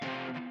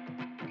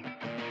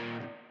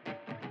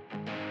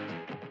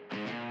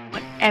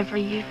whatever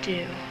you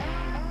do,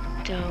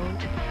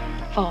 don't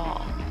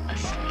fall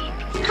asleep.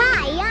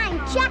 Hi, I'm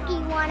Chucky.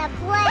 Wanna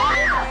play?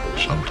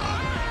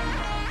 Sometimes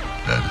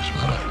that is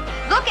better.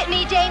 Look at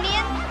me,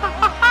 Damien.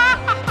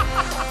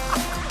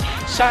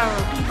 Sarah,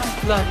 be my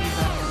bloody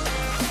valor.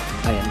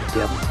 I am the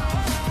devil,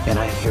 and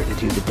I am here to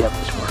do the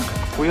devil's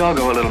work. We all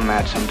go a little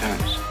mad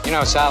sometimes. You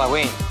know, it's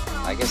Halloween.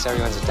 I guess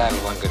everyone's entitled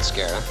to one good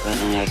scare, huh? What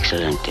an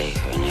excellent day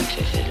for an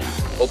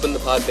exorcism. Open the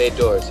pod bay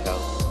doors,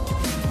 Hal.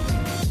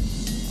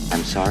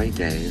 I'm sorry,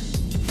 Dave.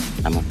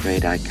 I'm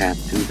afraid I can't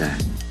do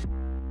that.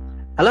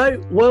 Hello,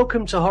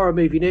 welcome to Horror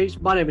Movie News.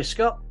 My name is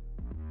Scott,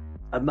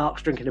 and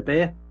Marc's drinking a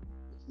beer.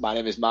 My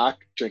name is Marc,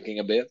 drinking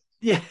a beer.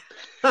 Yeah.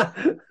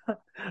 I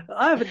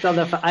haven't done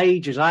that for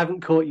ages. I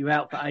haven't caught you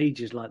out for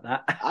ages like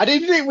that. I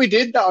didn't think we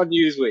did that on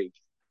Newsweek.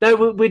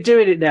 No, we're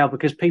doing it now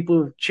because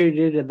people have tuned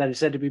in and then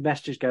sending me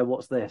messages going,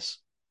 what's this?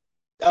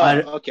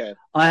 Oh, okay.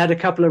 I had a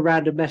couple of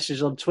random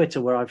messages on Twitter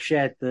where I've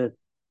shared the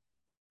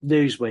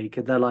Newsweek,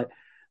 and they're like,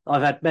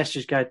 I've had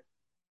messages going,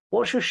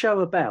 what's your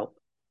show about?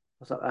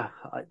 I was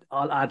like,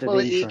 I'll add an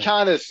intro. It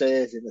kind of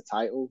says in the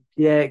title.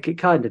 Yeah, it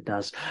kind of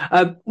does.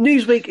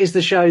 Newsweek is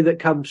the show that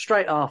comes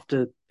straight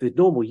after the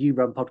normal You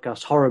Run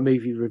podcast horror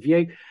movie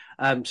review.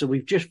 So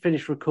we've just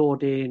finished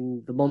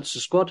recording The Monster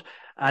Squad,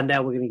 and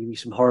now we're going to give you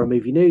some horror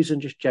movie news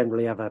and just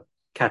generally have a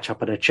catch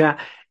up and a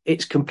chat.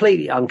 It's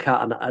completely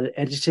uncut and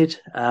unedited,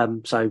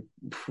 so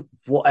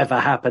whatever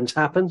happens,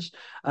 happens.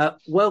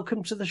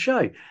 Welcome to the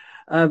show.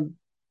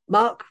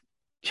 Marc,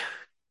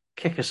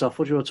 kick us off.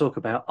 What do you want to talk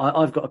about?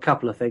 I've got a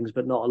couple of things,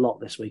 but not a lot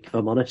this week, if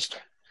I'm honest.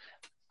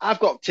 I've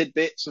got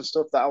tidbits and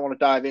stuff that I want to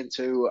dive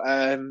into.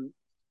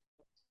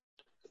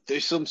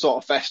 There's some sort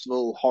of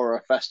festival,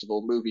 horror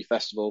festival, movie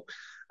festival,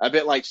 a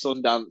bit like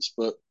Sundance,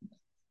 but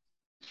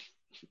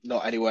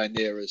not anywhere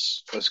near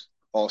as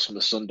awesome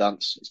as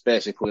Sundance. It's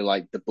basically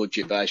like the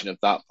budget version of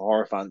that for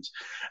horror fans.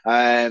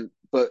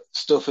 But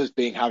stuff has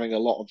been having a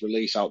lot of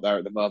release out there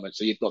at the moment.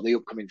 So you've got the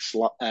upcoming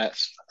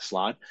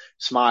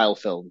Smile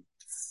film.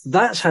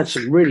 That's had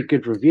some really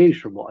good reviews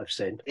from what I've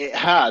seen. It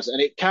has,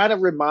 and it kind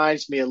of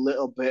reminds me a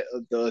little bit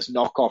of those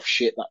knockoff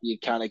shit that you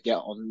kind of get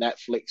on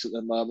Netflix at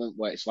the moment,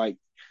 where it's like,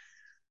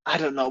 I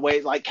don't know, where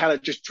it like kind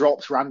of just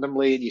drops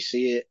randomly and you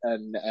see it,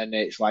 and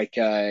it's like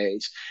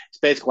it's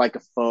basically like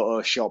a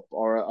Photoshop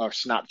or a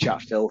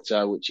Snapchat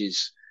filter, which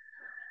is,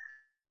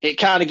 it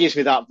kind of gives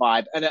me that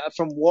vibe. And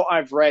from what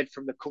I've read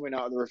from the coming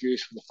out of the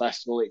reviews from the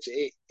festival,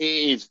 it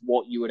is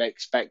what you would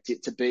expect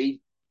it to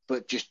be,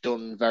 but just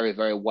done very,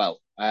 very well.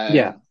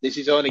 This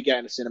is only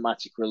getting a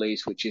cinematic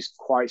release, which is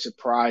quite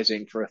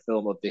surprising for a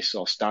film of this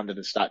sort of standard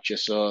and stature.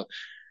 So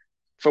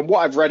from what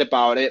I've read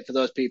about it, for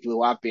those people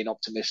who have been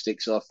optimistic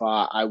so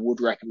far, I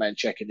would recommend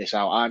checking this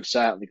out. I'm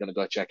certainly going to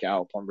go check it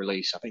out upon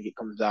release. I think it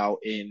comes out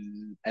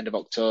in end of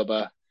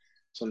October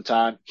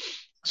sometime.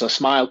 So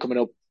Smile coming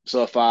up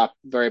so far,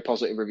 very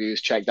positive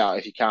reviews. Check that out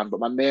if you can.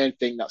 But my main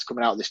thing that's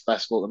coming out of this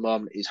festival at the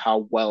moment is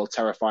how well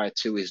Terrifier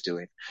 2 is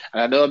doing.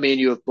 And I know me and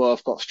you have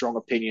both got strong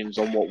opinions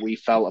on what we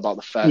felt about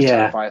the first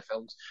Terrifier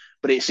films.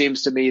 But it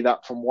seems to me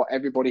that from what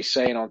everybody's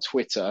saying on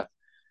Twitter,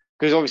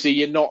 because obviously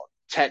you're not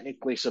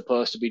technically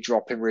supposed to be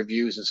dropping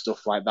reviews and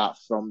stuff like that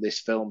from this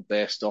film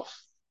based off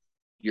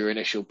your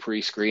initial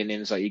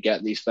pre-screenings that you get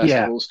at these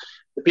festivals.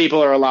 The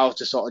people are allowed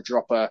to sort of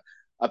drop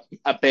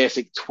a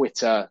basic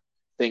Twitter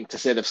thing to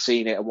say they've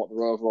seen it and what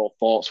their overall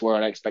thoughts were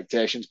and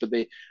expectations, but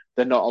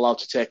they're not allowed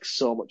to take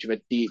so much of a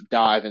deep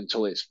dive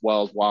until it's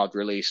worldwide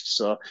released.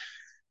 So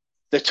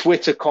the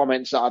Twitter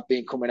comments that have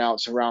been coming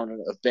out surrounding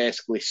it have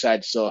basically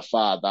said so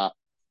far that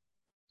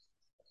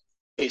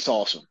it's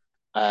awesome.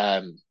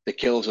 The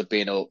kills have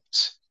been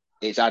upped.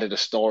 It's added a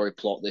story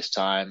plot this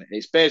time.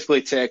 It's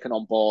basically taken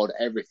on board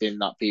everything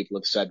that people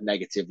have said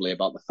negatively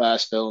about the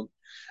first film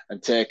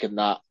and taken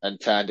that and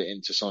turned it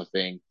into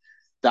something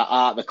that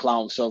Art the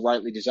Clown so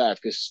rightly deserved.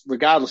 Because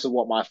regardless of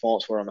what my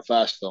thoughts were on the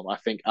first film, I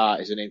think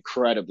Art is an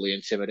incredibly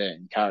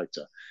intimidating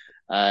character.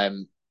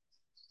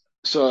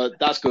 So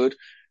that's good.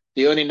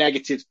 The only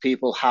negatives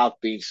people have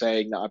been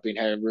saying that I've been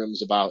hearing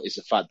rumors about is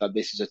the fact that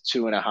this is a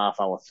 2.5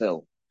 hour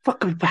film.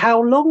 Fucking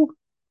how long?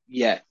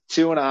 Yeah,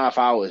 2.5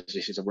 hours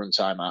this is a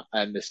runtime at,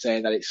 and they're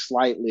saying that it's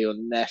slightly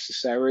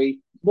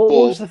unnecessary. What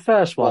was the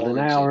first one? An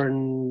hour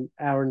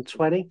and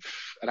 20?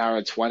 An hour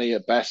and 20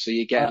 at best, so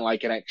you're getting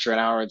like an extra 1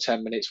 hour and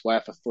 10 minutes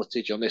worth of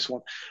footage on this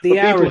one. The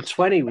hour and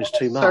 20 was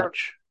too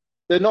much.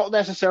 They're not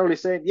necessarily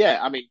saying,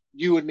 I mean,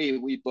 you and me,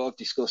 we both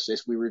discussed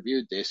this, we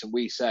reviewed this, and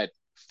we said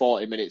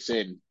 40 minutes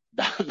in,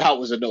 that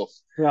was enough.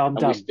 Yeah, I'm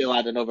done. We still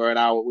had another 1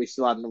 hour, we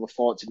still had another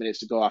 40 minutes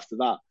to go after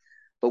that.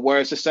 But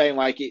whereas they're saying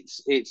like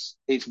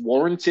it's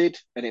warranted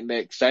and it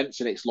makes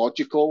sense and it's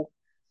logical,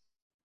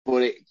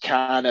 but it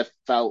kind of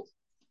felt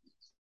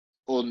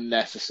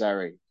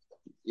unnecessary.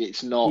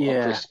 It's not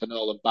a Christopher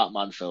Nolan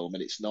Batman film,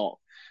 and it's not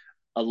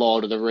a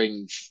Lord of the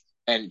Rings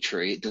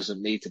entry. It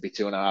doesn't need to be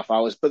 2.5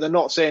 hours. But they're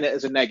not saying it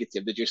as a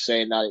negative. They're just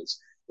saying that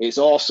it's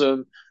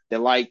awesome. They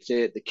liked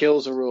it. The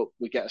kills are up.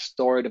 We get a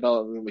story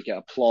development. We get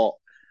a plot.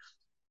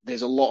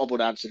 there's a lot of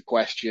unanswered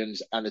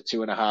questions, and the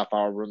 2.5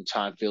 hour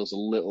runtime feels a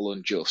little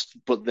unjust.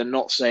 But they're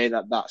not saying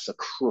that that's a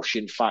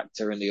crushing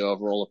factor in the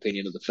overall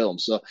opinion of the film.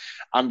 So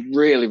I'm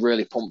really,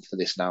 really pumped for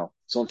this now.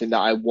 Something that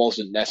I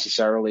wasn't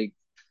necessarily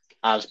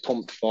as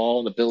pumped for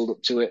on the build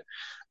up to it.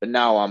 But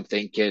now I'm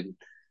thinking,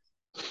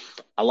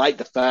 I like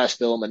the first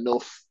film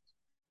enough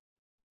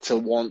to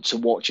want to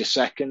watch a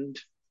second.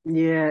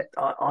 Yeah,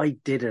 I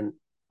didn't.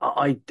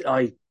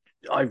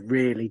 I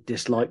really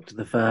disliked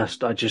the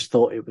first. I just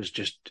thought it's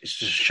just a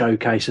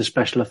showcase of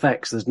special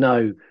effects.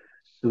 There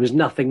was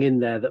nothing in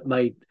there that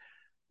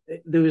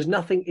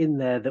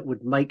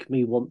would make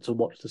me want to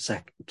watch the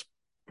second.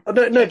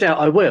 No doubt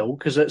I will,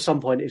 because at some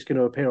point it's going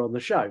to appear on the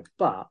show.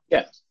 But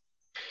yeah.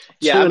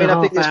 I mean,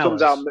 I think this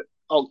comes out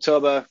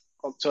October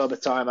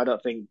time. I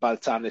don't think by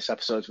the time this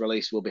episode's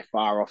released, we'll be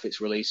far off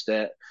its release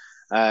date.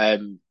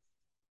 I'm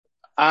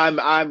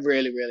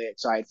really, really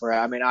excited for it.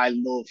 I mean, I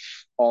love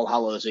All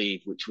Hallows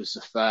Eve, which was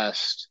the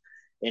first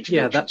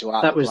introduction to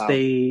Art that the was Clown.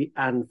 the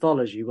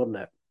anthology, wasn't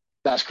it?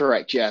 That's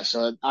correct, yeah.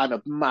 So I'm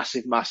a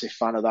massive, massive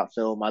fan of that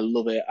film. I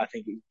love it. I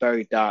think it's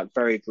very dark,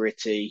 very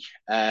gritty.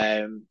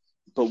 But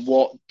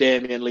what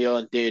Damien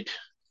Leone did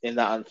in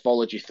that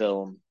anthology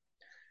film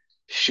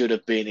should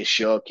have been his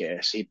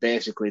showcase. He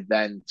basically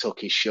then took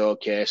his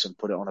showcase and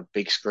put it on a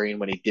big screen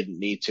when he didn't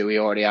need to. He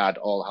already had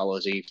All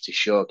Hallows Eve to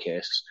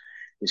showcase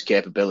his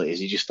capabilities.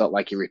 He just felt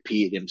like he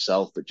repeated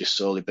himself, but just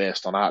solely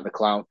based on Art the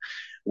Clown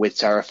with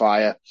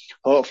Terrifier.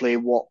 Hopefully,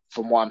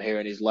 from what I'm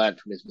hearing, he's learned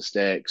from his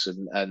mistakes,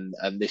 and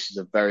this is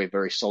a very,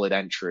 very solid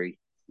entry.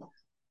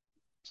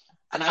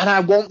 And I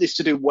want this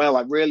to do well.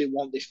 I really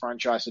want this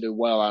franchise to do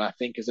well. And I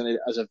think as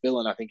a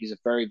villain, I think he's a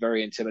very,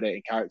 very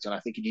intimidating character. And I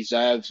think he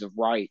deserves the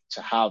right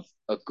to have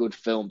a good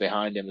film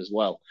behind him as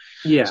well.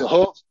 Yeah. So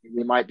hopefully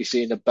we might be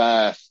seeing the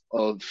birth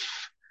of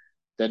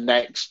the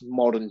next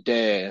modern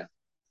day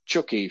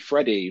Chucky,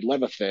 Freddy,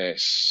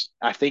 Leatherface.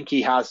 I think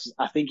he has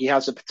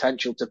the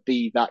potential to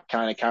be that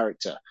kind of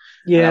character.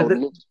 Yeah. And I would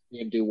love to see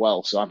him do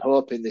well. So I'm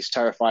hoping this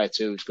Terrifier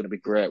 2 is going to be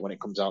great when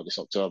it comes out this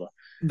October.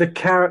 The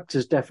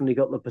character's definitely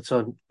got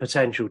the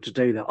potential to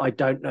do that. I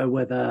don't know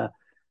whether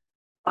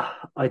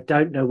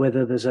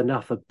there's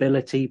enough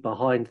ability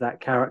behind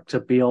that character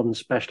beyond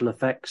special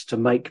effects to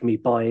make me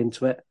buy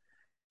into it.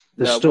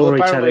 The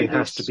storytelling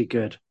has to be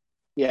good.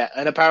 Yeah,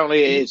 and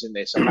apparently it is in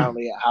this.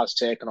 Apparently it has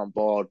taken on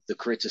board the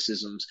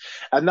criticisms.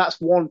 And that's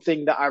one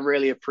thing that I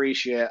really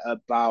appreciate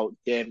about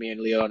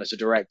Damien Leone as a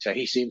director.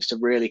 He seems to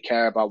really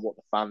care about what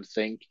the fans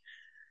think.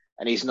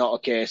 And he's not a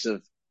case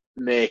of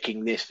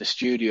making this for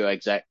studio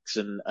execs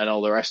and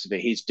all the rest of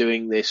it. He's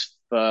doing this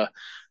for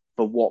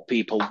what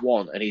people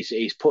want. And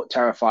he's put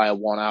Terrifier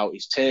 1 out.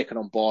 He's taken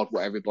on board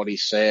what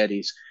everybody's said.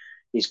 He's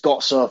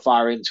got so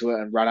far into it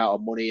and ran out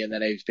of money. And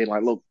then he's been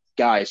like, look,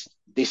 guys,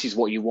 this is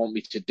what you want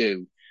me to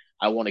do.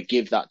 I want to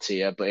give that to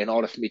you. But in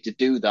order for me to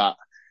do that,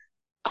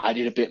 I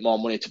need a bit more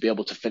money to be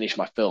able to finish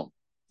my film.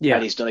 Yeah.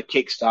 And he's done a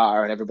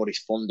Kickstarter and everybody's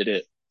funded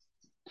it.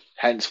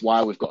 Hence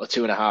why we've got a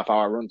 2.5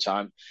 hour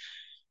runtime.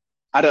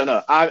 I don't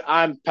know.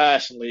 I'm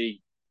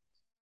personally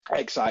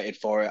excited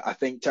for it. I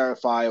think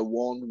Terrifier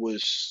 1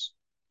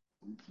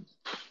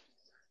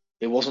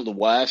 it wasn't the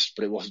worst,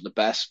 but it wasn't the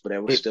best, but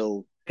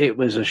it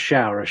was a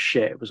shower of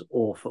shit. It was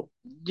awful.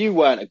 You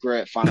weren't a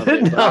great fan of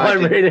it. No, I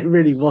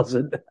really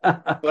wasn't.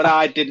 But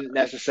I didn't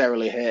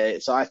necessarily hate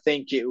it. So I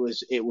think it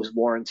was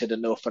warranted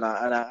enough. And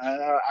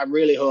I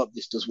really hope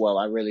this does well.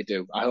 I really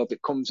do. I hope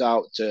it comes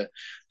out to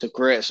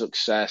great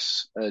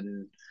success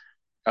and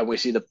we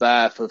see the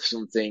birth of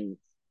something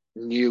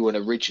new and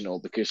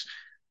original, because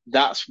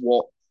that's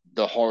what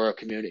the horror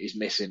community is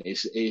missing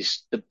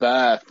is the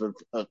birth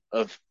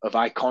of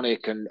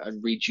iconic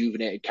and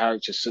rejuvenated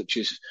characters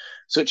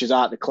such as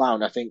Art the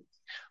Clown. I think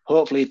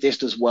hopefully if this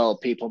does well,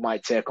 people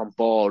might take on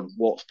board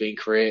what's being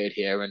created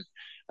here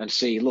and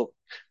see, look,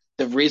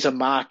 there is a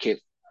market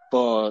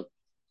for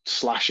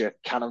slasher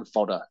cannon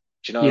fodder.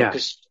 Do you know?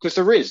 Because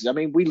there is. I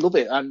mean, we love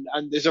it. And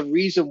there's a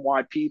reason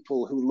why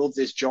people who love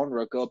this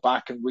genre go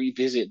back and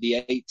revisit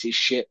the 80s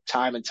shit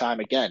time and time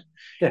again.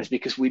 Yeah. It's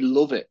because we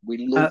love it.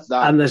 We love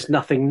that. And there's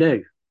nothing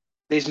new.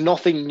 There's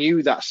nothing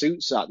new that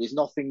suits that. There's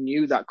nothing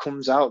new that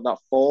comes out that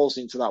falls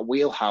into that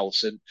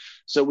wheelhouse. And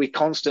so we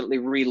constantly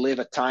relive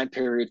a time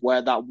period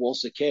where that was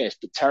the case.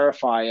 But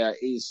Terrifier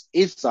is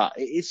that.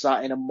 It is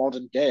that in a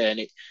modern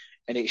day.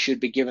 And it should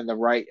be given the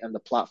right and the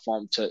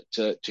platform to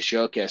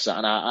showcase that.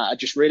 And I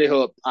just really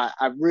hope,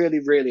 I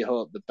really, really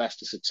hope the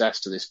best of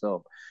success to this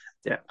film.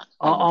 Yeah.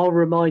 I'll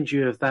remind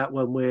you of that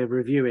when we're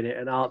reviewing it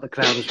and Art the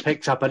Clown has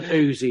picked up an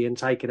Uzi and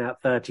taken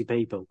out 30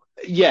 people.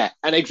 Yeah,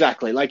 and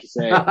exactly, like you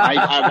say,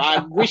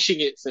 I'm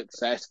wishing it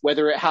success.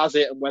 Whether it has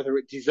it and whether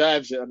it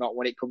deserves it or not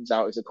when it comes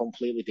out is a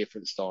completely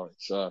different story.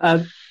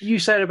 So, you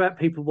said about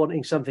people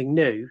wanting something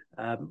new.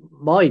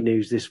 My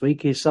news this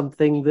week is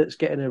something that's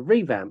getting a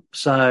revamp.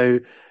 So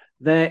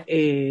there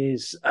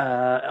is,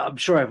 I'm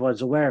sure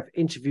everyone's aware of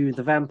Interview with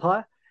the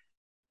Vampire.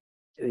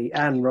 the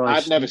Anne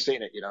Rice. I've never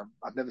seen it,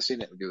 I've never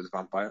seen it Interview with a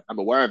Vampire. I'm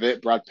aware of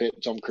it. Brad Pitt,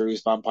 Tom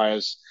Cruise,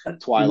 vampires,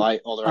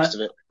 Twilight, all the rest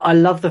of it. I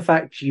love the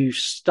fact you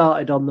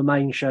started on the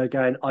main show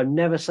going, I'm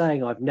never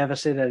saying I've never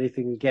seen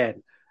anything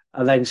again.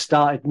 And then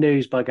started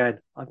news by going,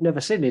 I've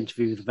never seen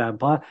Interview with a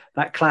Vampire.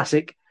 That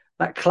classic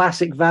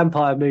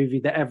vampire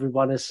movie that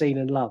everyone has seen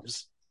and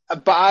loves.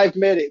 But I've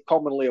made it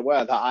commonly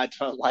aware that I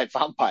don't like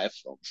vampire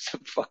films.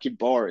 They're fucking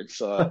boring.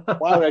 So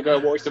why would I go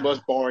and watch the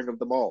most boring of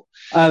them all?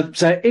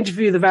 So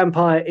Interview with the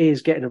Vampire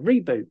is getting a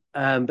reboot,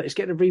 but it's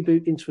getting a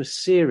reboot into a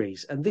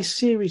series. And this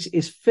series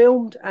is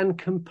filmed and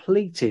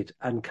completed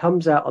and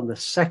comes out on the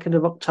 2nd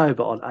of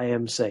October on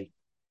AMC.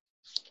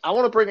 I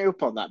want to bring it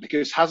up on that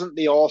because hasn't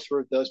the author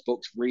of those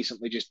books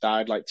recently just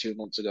died like 2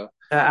 months ago?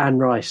 Anne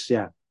Rice,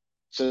 yeah.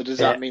 So does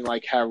that mean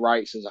like her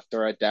rights as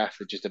after her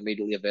death are just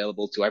immediately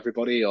available to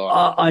everybody? Or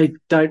I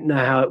don't know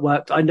how it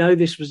worked. I know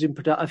this was in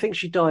production. I think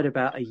she died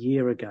about a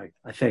year ago.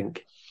 I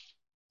think,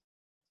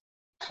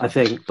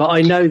 but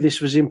I know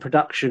this was in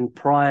production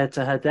prior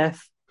to her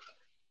death.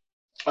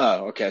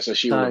 Oh, okay. So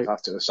she would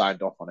have to have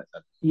signed off on it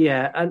then.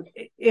 Yeah, and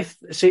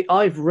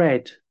I've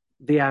read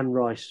the Anne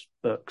Rice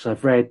books.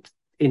 I've read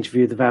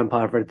Interview with the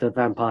Vampire. I've read The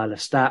Vampire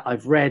Lestat.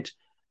 I've read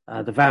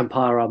The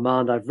Vampire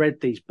Armand. I've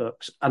read these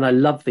books and I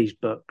love these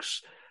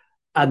books.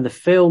 And the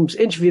films,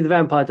 Interview with the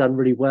Vampire done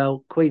really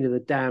well. Queen of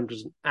the Damned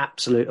was an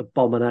absolute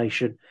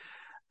abomination.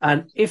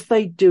 And if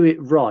they do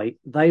it right,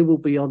 they will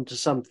be onto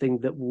something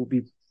that will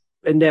be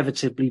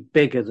inevitably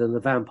bigger than The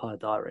Vampire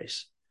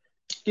Diaries.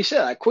 You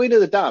said that Queen of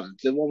the Damned,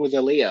 the one with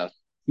Aaliyah.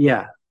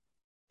 Yeah.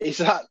 Is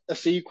that a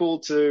sequel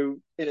to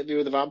Interview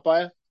with the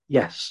Vampire?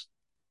 Yes.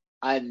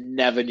 I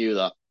never knew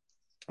that.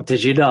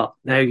 Did you not?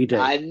 Now you do.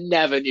 I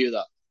never knew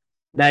that.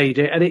 Now you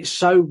do. And it's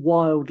so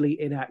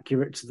wildly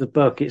inaccurate to the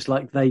book. It's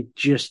like they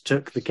just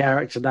took the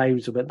character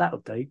names and went, that'll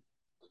do.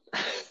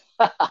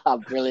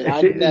 Brilliant.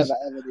 I never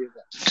ever knew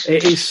that.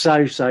 It is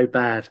so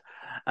bad.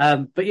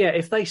 But yeah,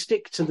 if they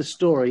stick to the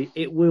story,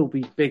 it will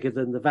be bigger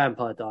than the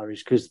Vampire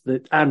Diaries because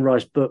the Anne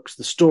Rice books,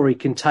 the story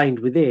contained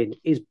within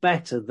is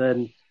better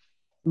than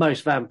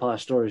most vampire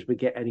stories we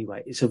get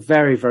anyway. It's a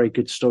very, very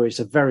good story. It's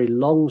a very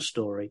long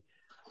story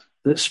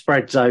that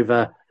spreads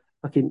over,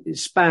 it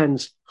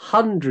spans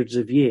hundreds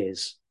of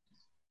years,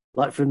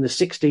 like from the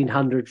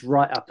 1600s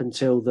right up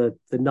until the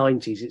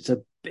 90s. It's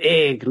a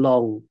big,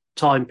 long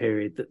time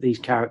period that these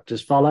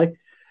characters follow.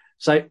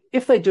 So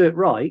if they do it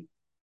right,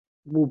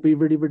 will be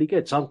really, really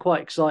good. So I'm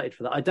quite excited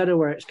for that. I don't know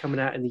where it's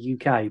coming out in the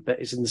UK, but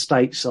it's in the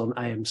States on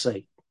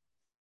AMC.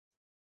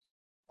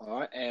 All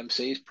right,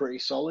 AMC is pretty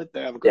solid.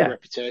 They have a good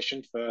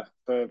reputation for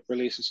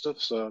releasing stuff.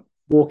 So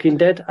Walking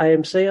Dead,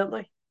 AMC, aren't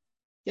they?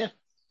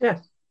 Yeah.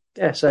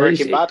 So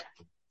Breaking Bad.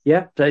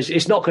 Yeah, so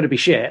it's not going to be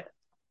shit.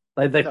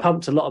 They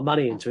pumped a lot of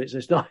money into it, so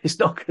it's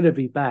not going to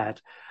be bad.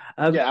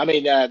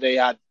 They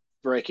had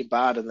Breaking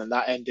Bad, and then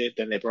that ended.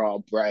 Then they brought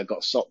on Better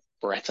Got Soul.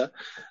 Better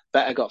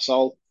Got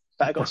Soul.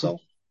 Better Got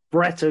Soul.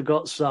 Better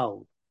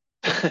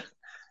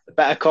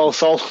Call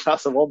Saul.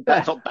 That's the one.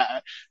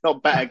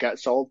 Not Better Get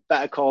Soul.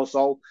 Better Call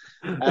Saul.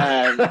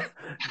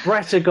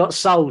 Better Got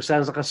Soul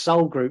sounds like a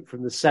soul group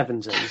from the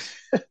 70s.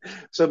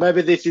 So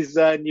maybe this is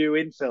a new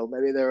infill.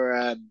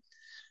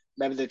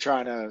 Maybe they're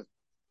trying to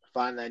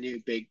find their new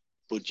big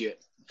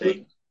budget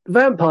thing.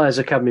 Vampires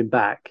are coming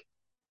back.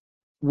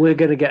 We're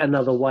going to get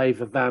another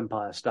wave of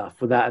vampire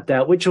stuff, without a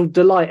doubt, which will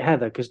delight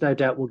Heather, because no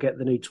doubt we'll get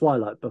the new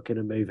Twilight book in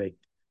a movie.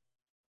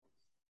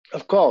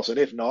 Of course, and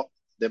if not,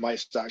 they might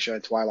start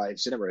showing Twilight in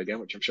cinema again,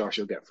 which I'm sure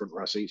she'll get front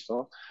row seats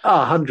for. Oh,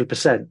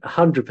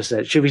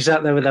 100%. She'll be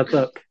sat there with her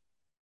book.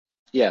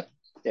 Yeah,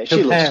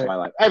 she loves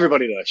Twilight.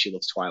 Everybody knows she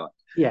loves Twilight.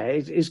 Yeah,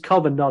 it's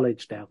common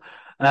knowledge now.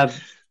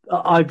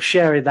 I'm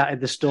sharing that in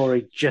the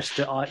story just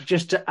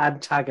to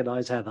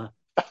antagonise Heather.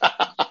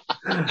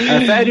 For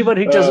anyone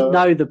who doesn't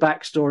know the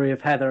backstory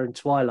of Heather and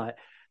Twilight,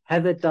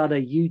 Heather done a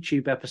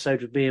YouTube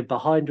episode with me, and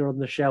behind her on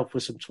the shelf were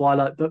some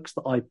Twilight books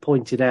that I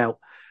pointed out.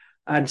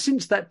 And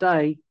since that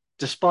day,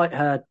 despite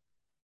her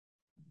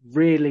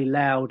really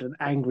loud and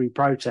angry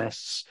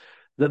protests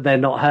that they're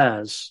not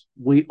hers,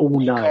 we all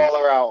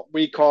know.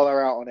 We call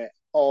her out on it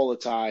all the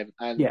time.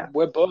 And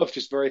we're both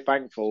just very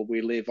thankful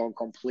we live on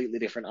completely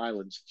different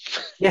islands.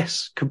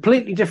 Yes,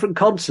 completely different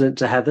continent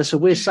to Heather, so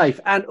we're safe.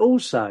 And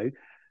also,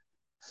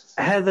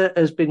 Heather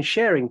has been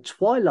sharing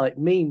Twilight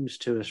memes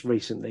to us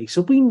recently,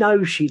 so we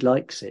know she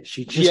likes it.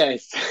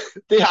 Yes,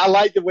 I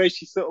like the way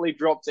she subtly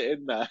dropped it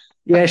in there.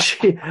 Yeah,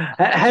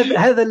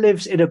 Heather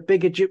lives in a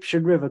big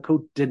Egyptian river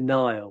called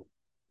Denial.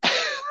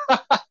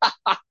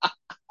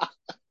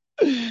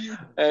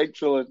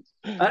 Excellent.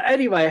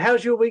 Anyway,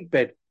 how's your week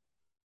been?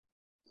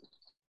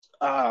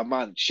 Ah,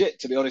 man, shit,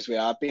 to be honest with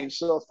you, I've been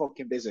so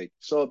fucking busy.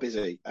 So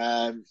busy.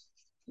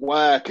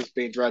 Work has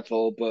been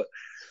dreadful, but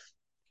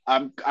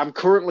I'm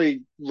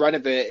currently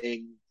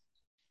renovating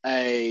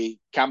a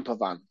camper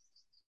van.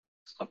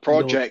 A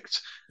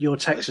project. Your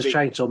Texas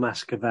Chainsaw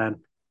Massacre van.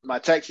 My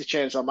Texas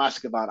Chainsaw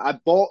Massacre van. I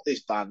bought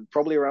this van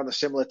probably around the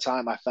similar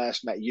time I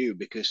first met you,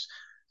 because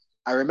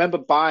I remember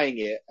buying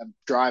it and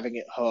driving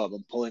it home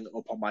and pulling it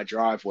up on my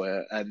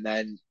driveway, and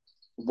then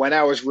when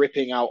I was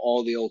ripping out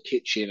all the old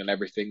kitchen and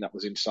everything that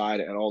was inside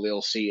it and all the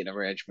old seating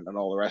arrangement and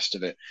all the rest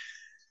of it,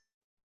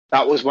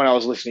 that was when I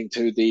was listening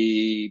to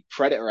the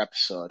Predator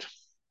episode,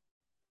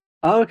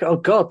 Oh, okay. Oh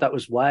God, that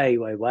was way,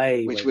 way,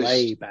 way, which way, was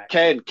way back.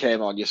 Kane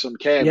came on. Your son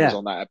Kane was Yeah.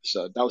 on that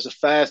episode. That was the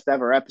first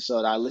ever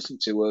episode I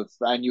listened to of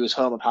I knew was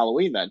Home of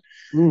Halloween then.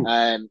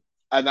 Mm.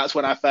 And that's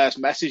when I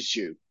first messaged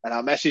you. And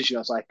I messaged you. I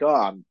was like, oh,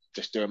 I'm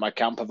just doing my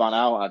camper van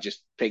out. I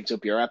just picked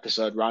up your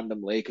episode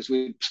randomly because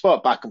we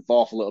spoke back and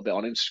forth a little bit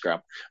on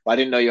Instagram. But I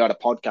didn't know you had a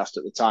podcast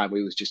at the time.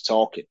 We was just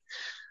talking.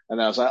 And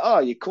then I was like, oh,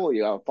 you're cool.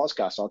 You have a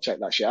podcast. I'll check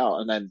that shit out.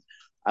 And then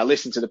I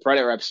listened to the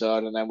Predator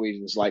episode and then we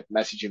was like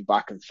messaging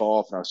back and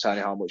forth. And I was telling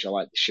you how much I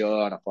liked the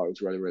show and I thought it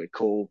was really, really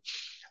cool.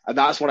 And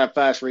that's when I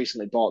first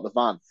recently bought the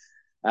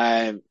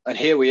van. And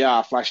here we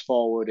are, flash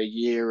forward a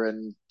year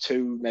and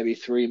 2, maybe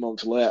 3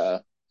 months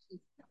later.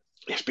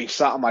 It's been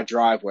sat on my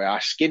driveway. I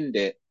skinned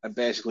it and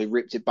basically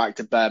ripped it back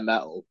to bare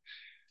metal.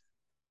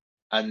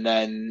 And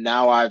then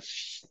now I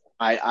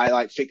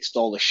like fixed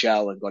all the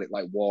shell and got it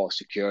like water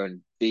secure and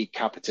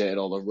decapitated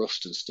all the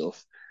rust and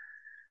stuff.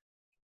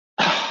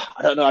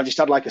 I don't know. I just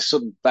had like a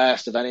sudden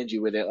burst of energy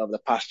with it over the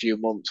past few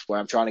months where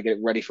I'm trying to get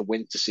it ready for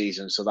winter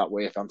season. So that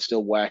way, if I'm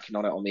still working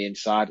on it on the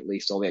inside, at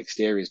least all the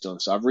exterior is done.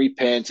 So I've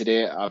repainted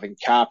it. I've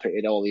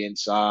encarpeted all the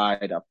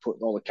inside. I've put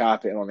all the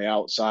carpet on the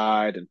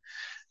outside and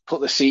put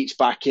the seats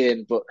back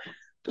in. But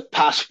the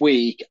past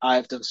week,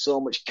 I've done so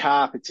much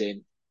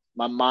carpeting.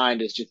 My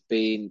mind has just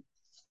been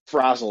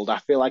frazzled. I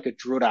feel like a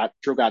drug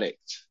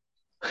addict.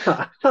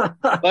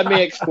 Let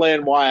me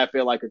explain why I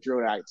feel like a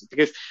drug addict.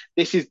 Because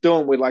this is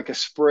done with like a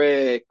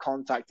spray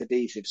contact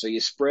adhesive. So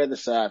you spray the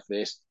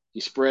surface,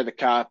 you spray the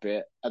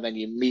carpet, and then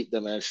you meet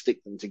them and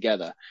stick them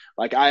together.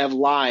 Like I have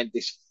lined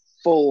this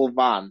full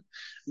van.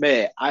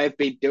 Mate, I have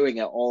been doing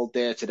it all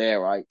day today,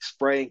 right?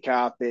 Spraying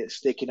carpet,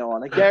 sticking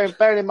on. And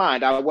bearing in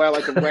mind, I wear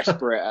like a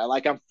respirator.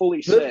 Like I'm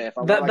fully safe.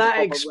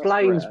 That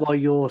explains why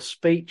your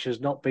speech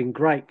has not been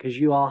great because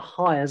you are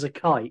high as a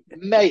kite.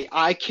 Mate,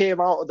 I came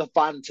out of the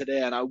van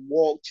today and I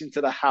walked into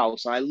the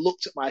house and I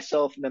looked at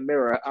myself in the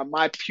mirror and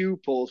my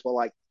pupils were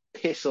like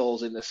piss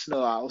holes in the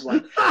snow. I was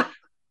like,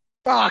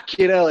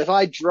 fucking hell, if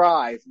I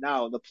drive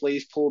now and the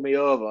police pull me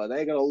over,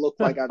 they're going to look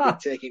like I've been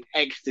taking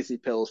ecstasy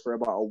pills for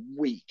about a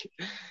week.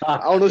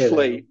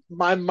 Honestly,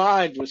 my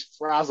mind was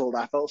frazzled.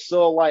 I felt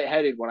so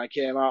lightheaded when I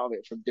came out of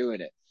it from doing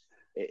it.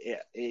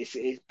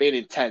 It's been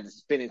intense.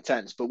 It's been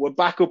intense. But we're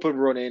back up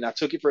and running. I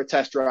took it for a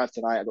test drive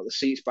tonight. I got the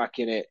seats back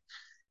in it.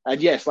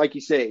 And yes, like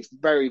you say, it's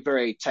very,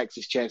 very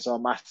Texas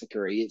Chainsaw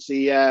Massacre. It's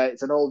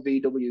it's an old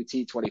VW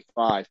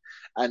T25,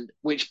 and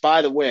which,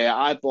 by the way,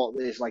 I bought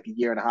this like a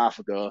year and a half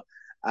ago.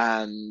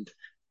 And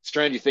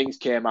Stranger Things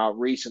came out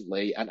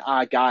recently, and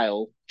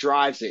Argyle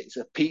drives it. It's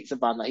a pizza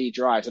van that he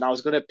drives, and I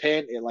was going to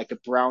paint it like a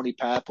browny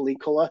purpley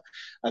color,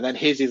 and then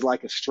his is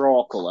like a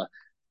straw color,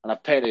 and I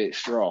painted it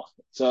straw.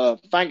 So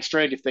thanks,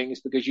 Stranger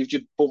Things, because you've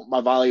just bumped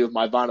my value of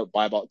my van up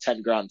by about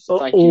 10 grand. So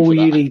thank you for that.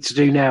 All you need to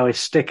do now is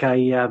stick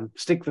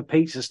the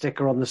pizza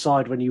sticker on the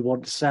side when you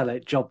want to sell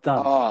it. Job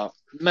done. Oh,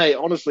 mate,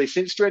 honestly,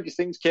 since Stranger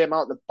Things came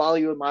out, the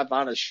value of my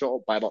van has shot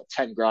up by about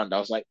 10 grand. I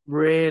was like,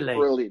 really?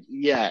 Brilliant.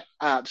 Yeah,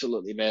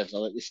 absolutely amazing. I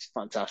was like, this is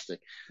fantastic.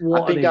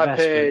 What an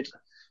investment.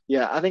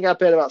 I think I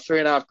paid about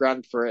 3.5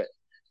 grand for it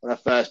when I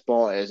first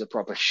bought it as a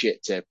proper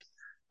shit tip.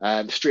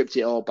 Stripped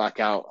it all back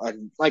out.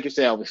 And like I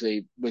say,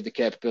 obviously, with the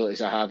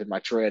capabilities I have in my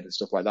trade and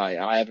stuff like that,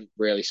 I haven't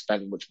really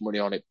spent much money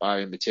on it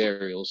buying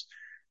materials.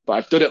 But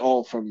I've done it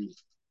all from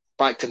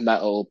back to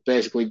metal,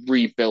 basically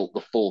rebuilt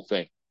the full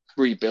thing.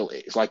 Rebuilt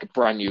it. It's like a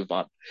brand new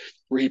van.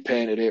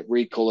 Repainted it,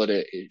 recolored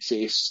it.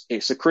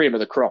 It's the cream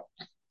of the crop.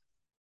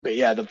 But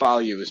yeah, the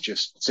value is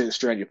just, since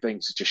Stranger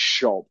Things, has just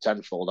shot up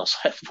tenfold. I was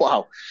like,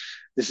 wow,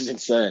 this is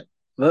insane.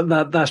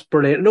 That's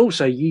brilliant. And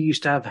also, you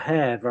used to have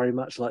hair very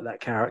much like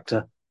that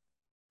character.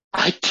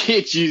 I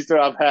did used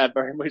to have hair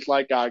very much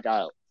like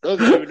Argyle. Those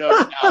who know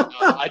me now,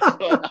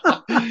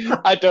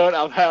 I don't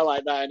have hair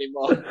like that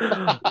anymore.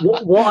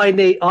 what I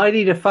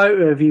need a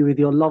photo of you with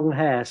your long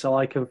hair so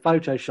I can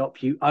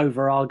Photoshop you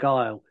over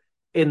Argyle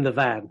in the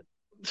van.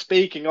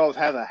 Speaking of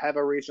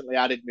Heather recently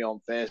added me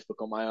on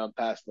Facebook on my own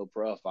personal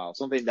profile,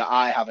 something that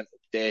I haven't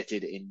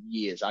updated in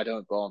years. I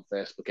don't go on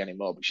Facebook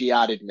anymore, but she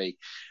added me.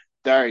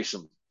 There is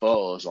some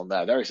photos on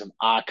there. There are some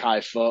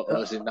archive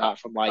photos in that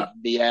from like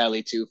the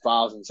early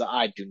 2000s that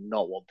I do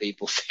not want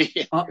people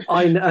seeing.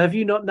 Have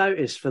you not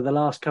noticed for the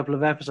last couple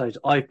of episodes,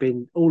 I've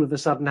been all of a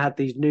sudden had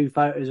these new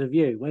photos of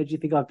you. Where do you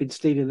think I've been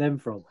stealing them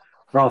from?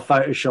 For our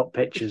Photoshop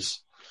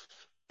pictures.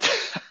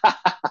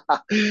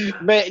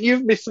 Mate,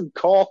 you've missed some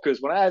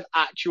corkers when I had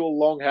actual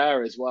long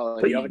hair as well,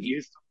 and you haven't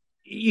used them.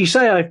 You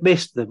say I've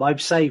missed them. I'm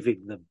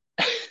saving them.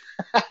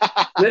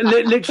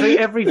 Literally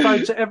every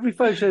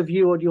photo of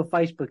you on your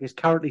Facebook is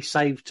currently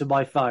saved to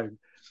my phone,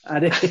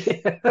 and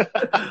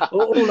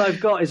all I've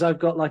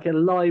got like a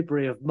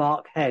library of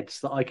Marc heads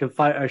that I can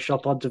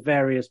Photoshop onto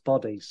various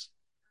bodies.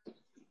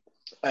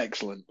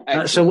 Excellent.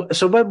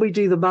 So when we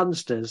do the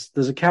Munsters,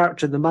 there's a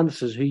character in the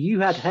Munsters who you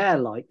had hair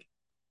like.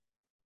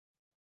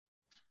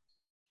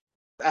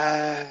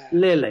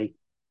 Lily.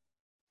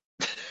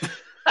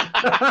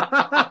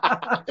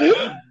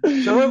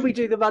 So when we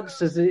do the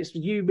monsters, it's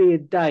you, me,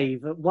 and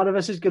Dave. One of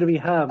us is going to be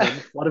Herman,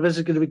 one of us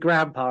is going to be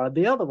Grandpa, and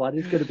the other one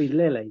is going to be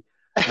Lily.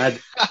 And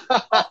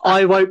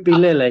I won't be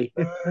Lily.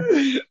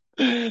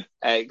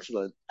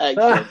 Excellent.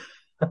 My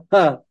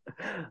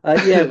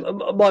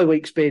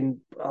week's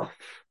been,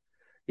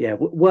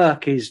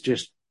 work is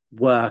just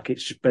work.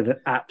 It's just been an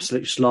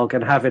absolute slog,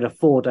 and having a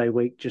 4-day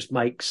week just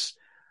makes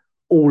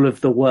all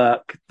of the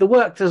work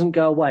doesn't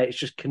go away. It's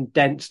just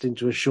condensed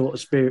into a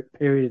shorter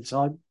period of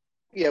time.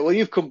 Yeah, well,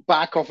 you've come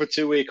back off a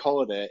 2-week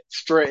holiday,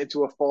 straight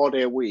into a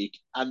 4-day week,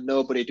 and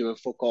nobody doing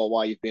fuck all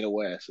while you've been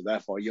away. So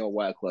therefore, your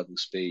workload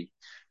must be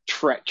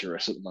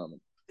treacherous at the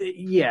moment.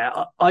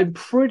 Yeah, I'm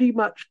pretty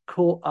much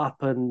caught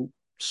up and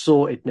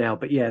sorted now.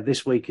 But yeah,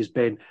 this week has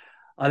been,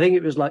 I think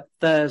it was like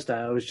Thursday,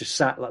 I was just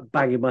sat like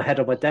banging my head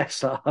on my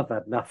desk. Like, I've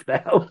had enough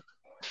now.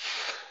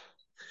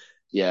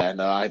 Yeah,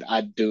 no,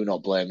 I do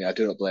not blame you. I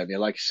do not blame you.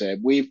 Like I said,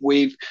 we've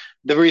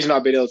the reason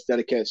I've been able to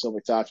dedicate so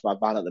much time to my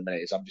van at the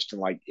minute is I'm just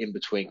in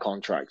between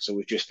contracts. So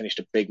we've just finished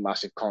a big,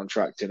 massive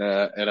contract in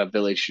a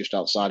village just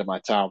outside of my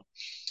town.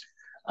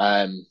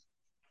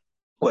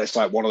 Well, it's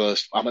like one of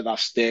those. I'm at that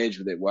stage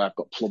with it where I've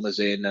got plumbers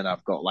in and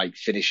I've got like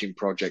finishing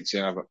projects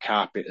in. I've got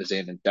carpenters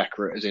in and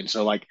decorators in.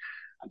 So like,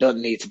 I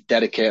don't need to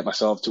dedicate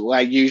myself to.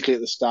 Like usually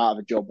at the start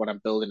of a job when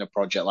I'm building a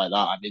project like that,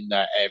 I'm in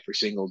there every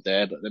single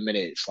day. But at the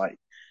minute, it's like,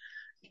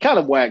 it kind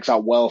of works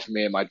out well for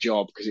me in my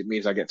job because it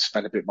means I get to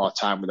spend a bit more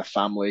time with the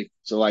family.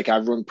 So like I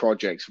run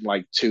projects from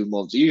like 2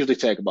 months. It usually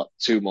take about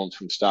 2 months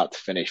from start to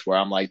finish where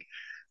I'm like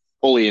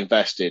fully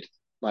invested,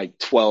 like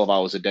 12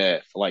 hours a day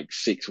for like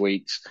 6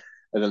 weeks.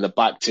 And then the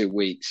back 2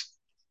 weeks,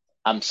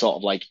 I'm sort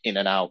of like in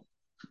and out.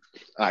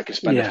 I can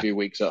spend a few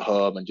weeks at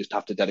home and just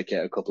have to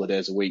dedicate a couple of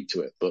days a week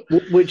to it. But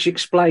which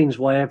explains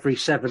why every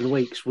 7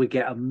 weeks we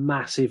get a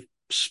massive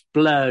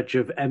splurge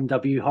of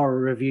MW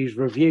horror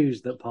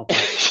reviews that pop up.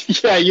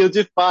 Yeah, you'll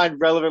just find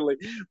relevantly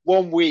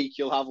 1 week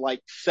you'll have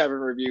like 7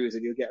 reviews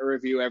and you'll get a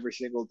review every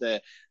single day.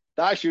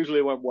 That's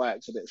usually when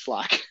work's a bit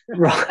slack.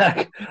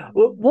 Right.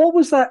 What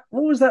was that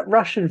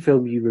Russian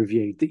film you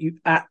reviewed that you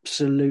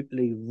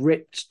absolutely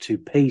ripped to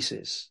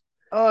pieces?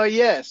 Oh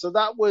yeah, so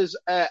that was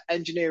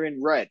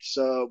Engineering Red.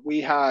 So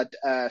we had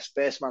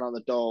Spaceman on the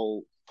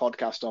Dole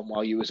podcast on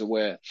while you was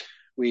away.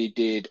 We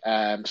did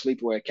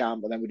Sleepaway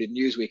Camp, and then we did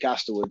Newsweek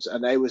afterwards,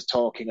 and they was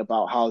talking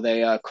about how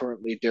they are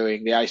currently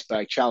doing the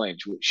Iceberg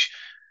Challenge, which,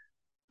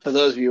 for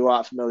those of you who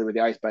aren't familiar with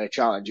the Iceberg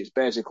Challenge, it's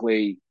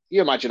basically, you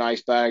imagine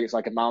iceberg, it's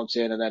like a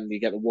mountain, and then you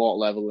get the water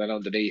level, and then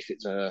underneath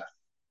it's a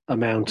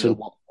mountain,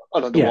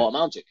 an underwater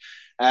mountain.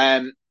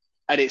 And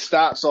it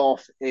starts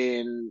off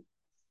in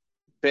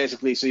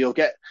basically, so you'll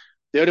get,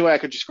 the only way I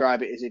could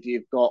describe it is if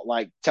you've got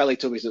like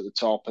Teletubbies at the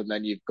top, and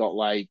then you've got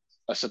like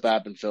a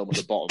suburban film at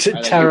the bottom.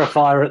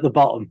 Terrifier at the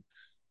bottom.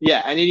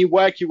 Yeah, and then you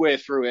work your way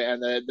through it,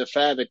 and the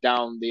further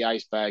down the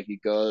iceberg you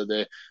go,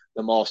 the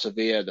more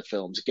severe the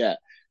films get.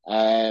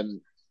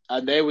 And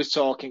they was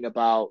talking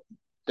about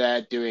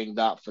they're doing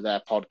that for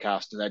their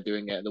podcast, and they're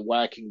doing it, they're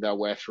working their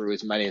way through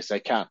as many as they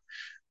can.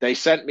 They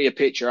sent me a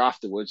picture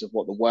afterwards of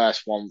what the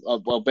worst one,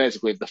 well,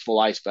 basically the full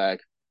iceberg,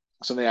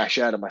 something I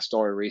shared on my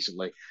story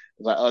recently. It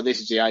was like, oh, this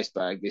is the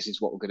iceberg, this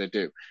is what we're going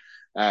to do.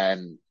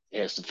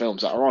 Here's the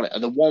films that are on it.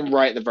 And the one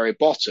right at the very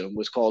bottom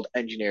was called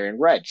Engineering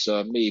Red.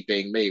 So me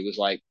being me was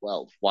like,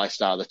 well, why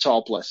start at the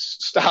top? Let's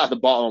start at the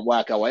bottom and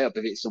work our way up.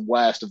 If it's the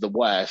worst of the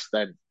worst,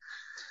 then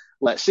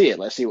let's see it.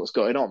 Let's see what's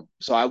going on.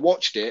 So I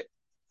watched it.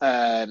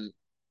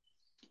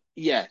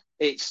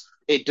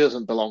 It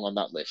doesn't belong on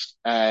that list.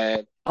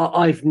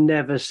 I've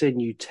never seen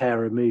you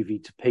tear a movie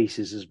to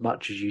pieces as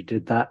much as you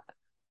did that.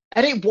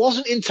 And it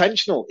wasn't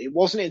intentional. It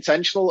wasn't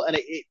intentional, and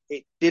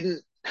it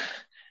didn't.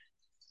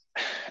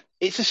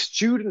 It's a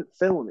student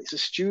film. It's a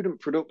student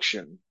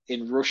production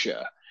in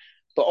Russia.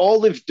 But all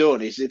they've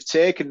done is they've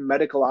taken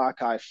medical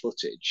archive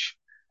footage,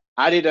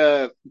 added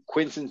a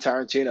Quentin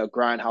Tarantino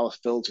grindhouse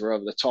filter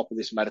over the top of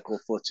this medical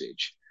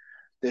footage.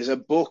 There's a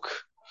book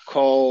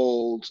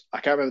called,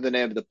 I can't remember the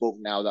name of the book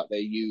now that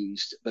they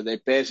used, but they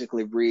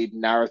basically read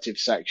narrative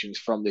sections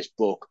from this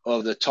book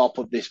over the top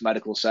of this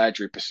medical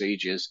surgery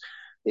procedures.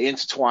 They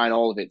intertwine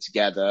all of it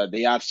together.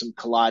 They add some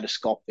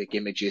kaleidoscopic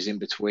images in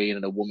between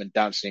and a woman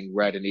dancing in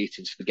red and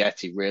eating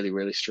spaghetti really,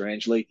 really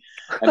strangely,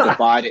 and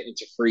divide it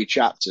into 3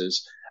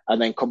 chapters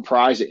and then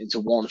comprise it into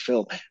one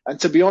film. And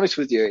to be honest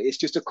with you, it's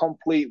just a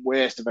complete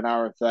waste of an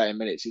hour and 30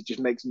 minutes. It just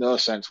makes no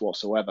sense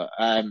whatsoever.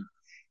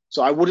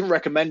 So I wouldn't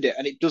recommend it,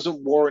 and it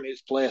doesn't warrant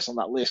its place on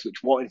that list,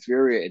 which what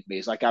infuriated me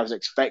is like I was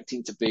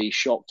expecting to be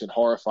shocked and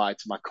horrified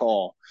to my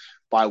core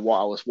by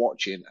what I was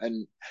watching,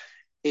 and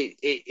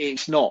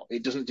it's not.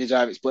 It doesn't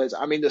deserve its place.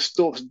 I mean, the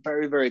stuff's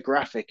very, very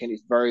graphic, and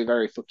it's very,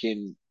 very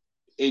fucking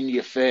in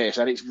your face,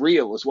 and it's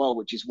real as well,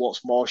 which is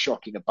what's more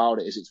shocking about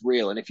it, is it's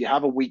real. And if you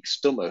have a weak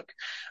stomach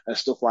and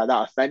stuff like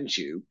that offends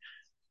you,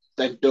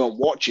 then don't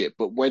watch it.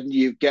 But when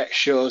you get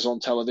shows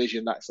on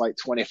television that's like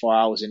 24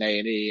 hours in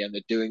A&E and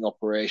they're doing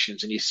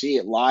operations, and you see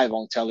it live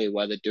on telly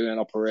where they're doing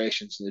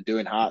operations and they're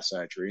doing heart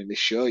surgery and they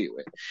show you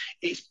it,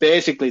 it's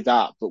basically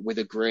that, but with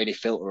a grainy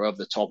filter over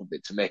the top of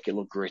it to make it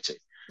look gritty.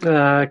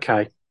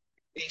 Okay.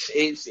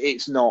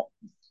 It's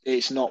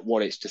not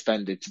what it's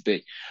defended to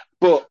be.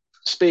 But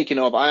speaking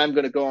of, I am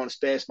going to go on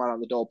Spaceman on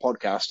the Door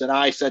podcast, and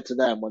I said to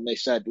them when they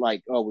said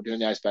like, "Oh, we're doing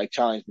the Iceberg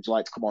Challenge. Would you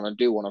like to come on and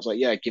do one?" I was like,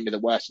 "Yeah, give me the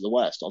worst of the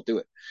worst. I'll do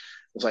it."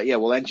 I was like, "Yeah,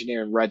 well,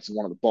 Engineering Red's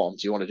one of the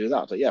bottoms. Do you want to do that?"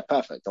 I was like, "Yeah,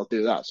 perfect. I'll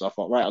do that." So I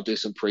thought, right, I'll do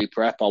some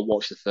pre-prep. I'll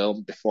watch the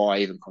film before I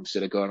even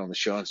consider going on the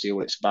show and see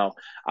what it's about.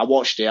 I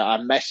watched it. I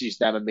messaged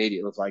them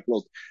immediately. I was like,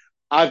 "Look,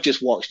 I've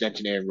just watched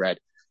Engineering Red.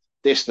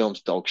 This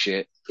film's dog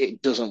shit.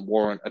 It doesn't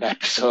warrant an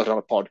episode on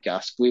a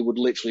podcast. We would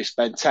literally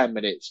spend 10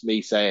 minutes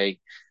me saying,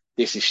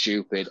 this is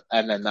stupid.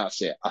 And then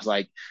that's it." I was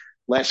like,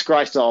 let's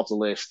scratch that off the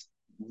list.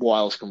 What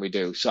else can we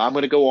do? So I'm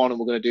going to go on and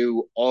we're going to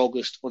do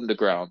August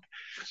Underground,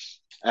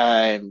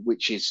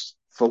 which is,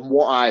 from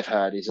what I've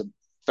heard, is a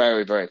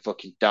very, very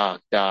fucking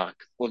dark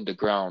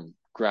underground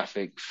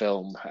graphic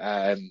film.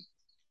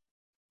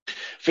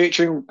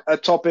 Featuring a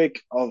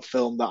topic of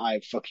film that I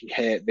fucking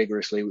hate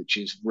vigorously, which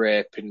is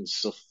rape and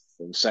stuff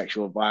and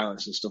sexual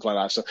violence and stuff like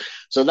that.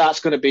 So that's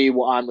going to be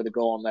what I'm going to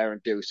go on there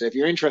and do. So if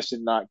you're interested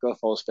in that, go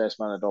follow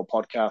Spaceman Adult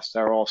Podcast.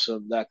 They're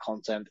awesome. Their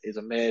content is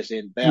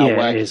amazing. They are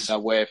working their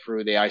way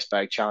through the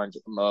Iceberg Challenge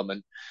at the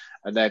moment,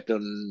 and they've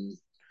done.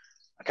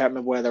 I can't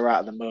remember where they're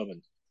at the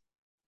moment.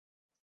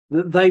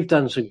 They've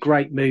done some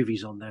great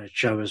movies on their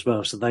show as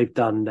well. So they've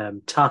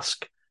done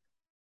Tusk,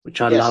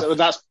 which I love. So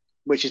that's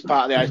which is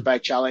part of the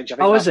Iceberg Challenge. I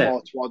think that's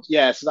more towards,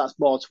 so that's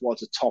more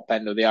towards the top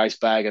end of the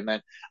iceberg. And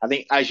then I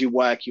think as you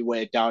work your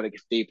way down, it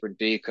gets deeper and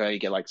deeper. You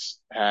get like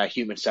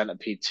Human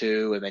Centipede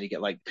 2, and then you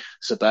get like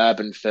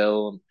Suburban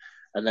Film.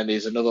 And then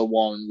there's another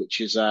one,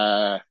 which is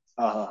Boss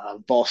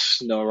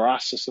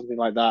Noras or something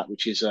like that,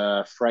 which is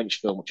a French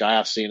film, which I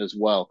have seen as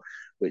well,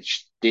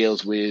 which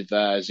deals with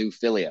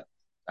zoophilia.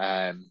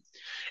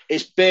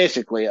 It's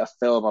basically a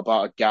film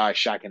about a guy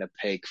shagging a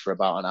pig for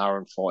about an hour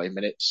and 40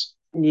 minutes.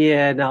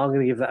 Yeah, no, I'm going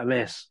to give that a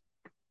miss.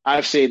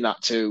 I've seen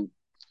that too.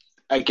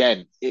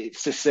 Again,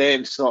 it's the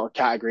same sort of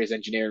category as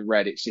Engineering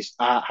Red. It's this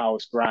art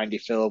house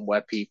grindy film where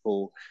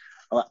people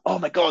are like, "Oh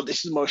my god, this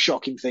is the most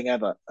shocking thing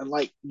ever." And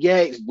like, yeah,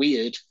 it's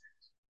weird,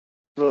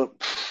 but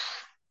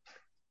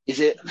is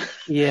it?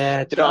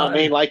 Yeah, do you know what I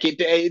mean? Like,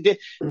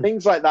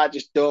 things like that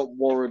just don't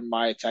warrant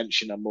my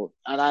attention. And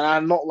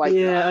I'm not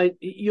like,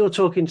 you're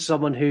talking to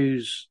someone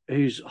whose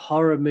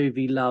horror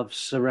movie loves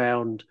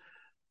surround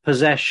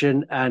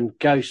possession and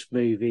ghost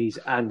movies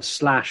and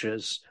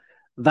slashers.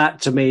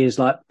 That to me is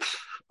like,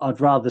 I'd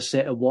rather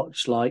sit and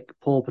watch like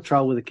Paw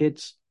Patrol with the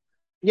kids.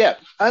 Yeah,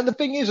 and the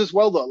thing is as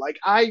well though, like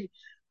I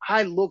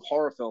love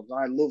horror films.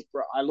 I love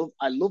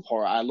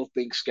horror. I love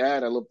being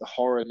scared. I love the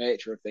horror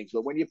nature of things.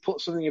 But when you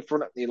put something in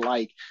front of me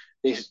like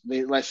this,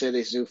 let's say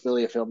this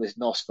zoophilia film, this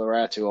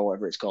Nosferatu or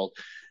whatever it's called,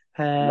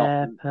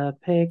 Peppa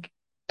Pig.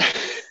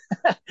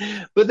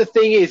 But the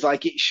thing is,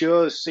 like, it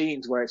shows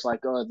scenes where it's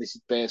like, oh, this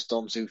is based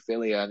on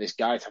zoophilia, and this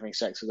guy's having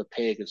sex with a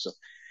pig and stuff.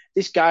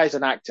 This guy's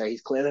an actor.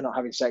 He's clearly not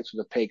having sex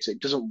with a pig, so it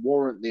doesn't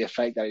warrant the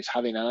effect that it's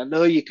having. And I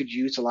know you could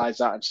utilize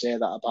that and say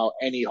that about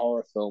any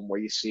horror film where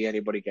you see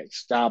anybody get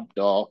stabbed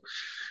but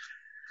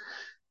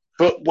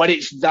when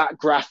it's that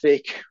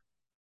graphic,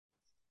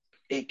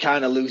 it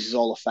kind of loses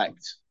all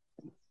effect.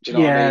 Do you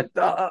know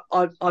what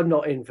I mean? I'm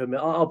not in for.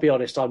 I'll be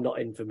honest, I'm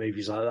not in for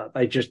movies like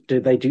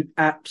that. They do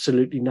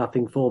absolutely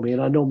nothing for me,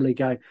 and I normally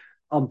go,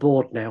 I'm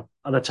bored now,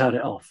 and I turn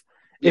it off.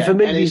 If a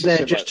movie's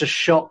there just to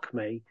shock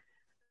me,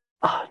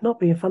 not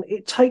being funny,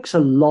 it takes a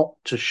lot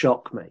to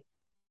shock me.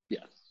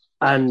 Yeah,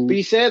 but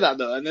you say that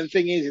though, and the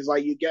thing is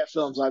like you get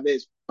films like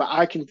this, but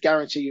I can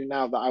guarantee you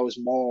now that I was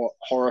more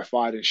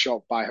horrified and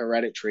shocked by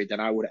Hereditary than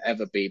I would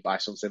ever be by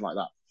something like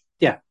that.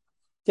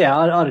 Yeah,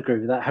 I'd agree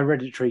with that.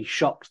 Hereditary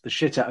shocked the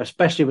shit out,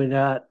 especially when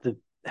the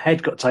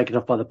head got taken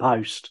off by the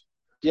post.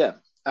 Yeah,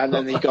 and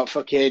then you got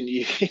fucking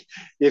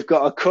you've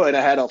got her cutting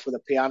her head off with a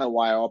piano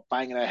wire or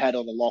banging her head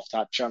on the loft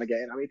hat trying to get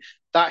in. I mean,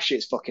 that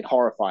shit's fucking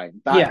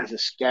horrifying. That is a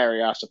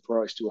scary ass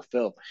approach to a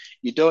film.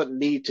 You don't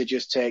need to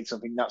just take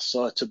something that's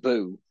so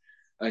taboo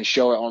and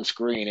show it on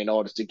screen in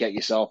order to get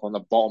yourself on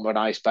the bottom of an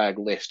iceberg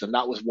list. And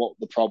that was what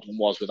the problem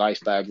was with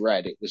Iceberg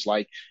Red. It was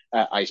like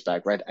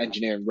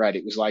Engineering Red.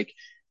 It was like,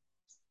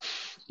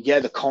 yeah,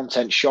 the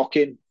content's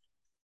shocking,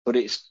 but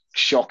it's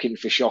shocking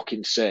for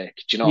shocking's sake.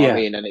 Do you know what I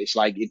mean? And it's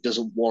like it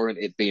doesn't warrant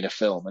it being a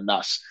film, and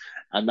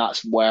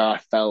that's where I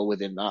fell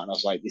within that. And I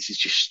was like, this is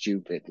just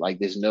stupid. Like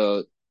there's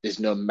no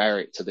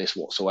merit to this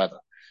whatsoever.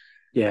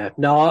 Yeah,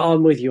 no,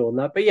 I'm with you on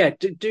that. But yeah,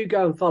 do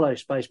go and follow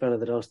Spaceman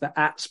and the Dolls. They're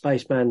at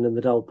Spaceman and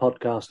the Doll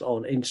Podcast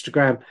on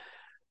Instagram.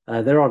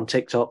 They're on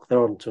TikTok.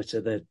 They're on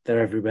Twitter. They're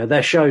everywhere.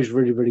 Their show's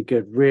really, really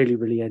good. Really,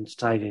 really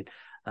entertaining.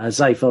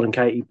 Zayfel and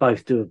Katie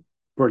both do a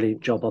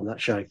brilliant job on that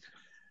show.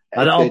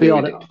 And I'll be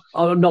honest,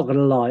 I'm not going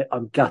to lie,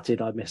 I'm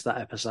gutted I missed that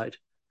episode.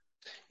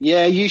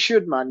 Yeah, you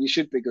should, man. You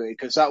should be good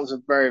because that was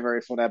a very,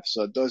 very fun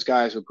episode. Those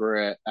guys were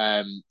great.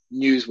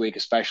 Newsweek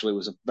especially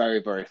was a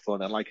very, very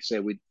fun. And like I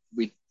said, we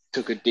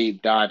took a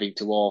deep dive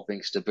into all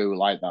things taboo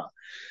like that.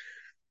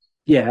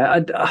 Yeah,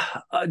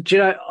 do you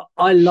know,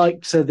 I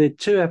liked the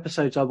 2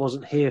 episodes I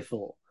wasn't here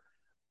for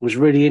was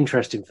really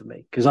interesting for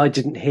me because I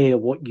didn't hear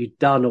what you'd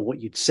done or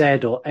what you'd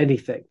said or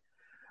anything.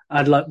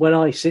 And like when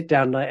I sit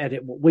down and I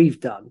edit what we've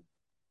done,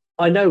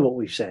 I know what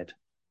we've said.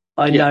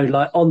 I know,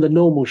 like on the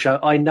normal show,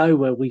 I know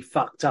where we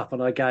fucked up,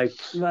 and I go,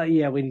 well,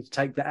 yeah, we need to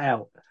take that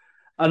out.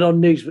 And on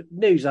news,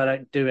 I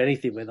don't do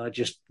anything with. I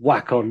just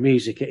whack on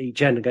music at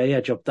each end and go, yeah,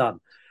 job done.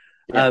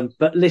 Yeah.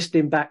 But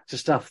listening back to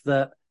stuff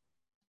that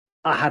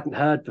I hadn't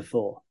heard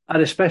before,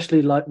 and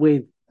especially like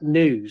with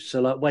news,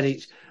 so like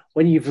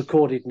when you've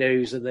recorded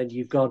news and then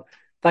you've gone,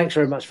 thanks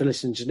very much for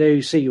listening to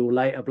news, see you all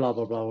later, blah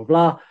blah blah blah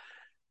blah.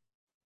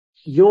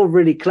 You're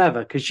really clever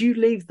because you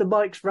leave the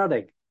mics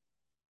running.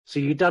 So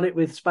you've done it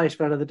with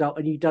Spaceman and the Dog,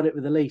 and you've done it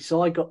with Elise.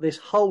 So I got this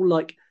whole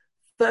like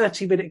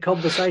 30-minute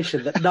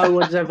conversation that no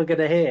one's ever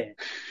going to hear,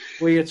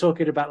 where you're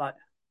talking about like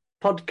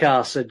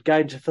podcasts and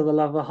going to For the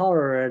Love of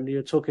Horror, and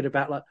you're talking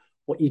about like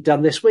what you've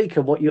done this week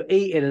and what you're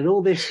eating and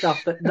all this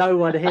stuff that no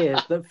one hears.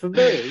 That for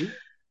me,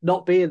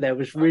 not being there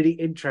was really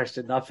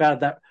interesting. I found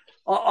that,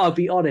 I'll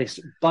be honest,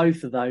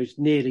 both of those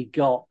nearly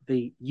got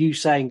the you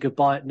saying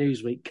goodbye at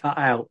Newsweek cut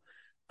out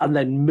and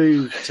then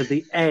moved to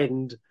the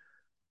end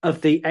of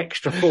the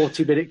extra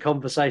 40-minute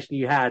conversation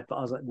you had, but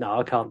I was like, no,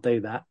 I can't do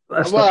that.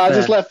 I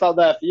just left that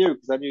there for you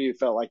because I knew you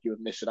felt like you were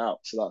missing out.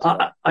 So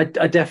that's I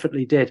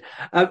definitely did.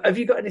 Have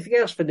you got anything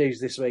else for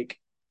news this week?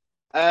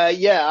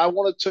 Yeah, I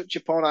want to touch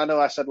upon. I know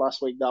I said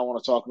last week that I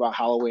want to talk about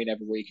Halloween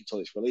every week until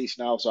it's released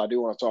now, so I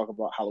do want to talk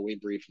about Halloween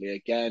briefly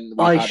again.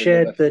 I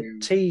shared the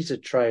teaser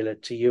trailer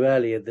to you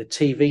earlier, the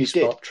TV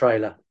spot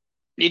trailer.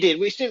 You did.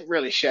 We didn't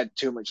really shed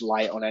too much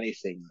light on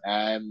anything.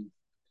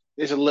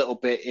 There's a little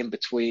bit in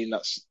between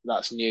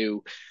that's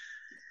new.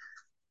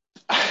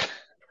 I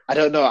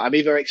don't know. I'm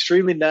either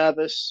extremely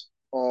nervous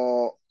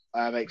or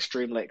I'm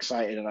extremely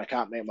excited, and I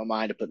can't make my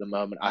mind up at the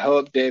moment. I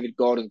hope David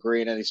Gordon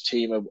Green and his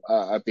team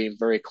are being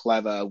very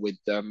clever with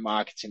their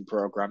marketing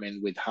programming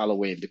with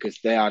Halloween, because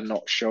they are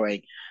not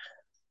showing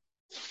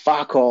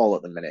fuck all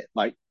at the minute.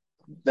 Like,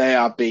 they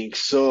are being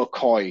so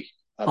coy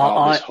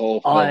about this whole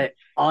film.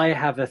 I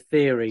have a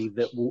theory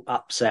that will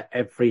upset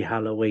every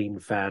Halloween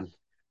fan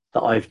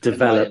that I've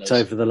developed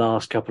over the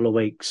last couple of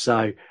weeks.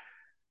 So,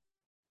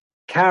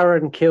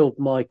 Karen killed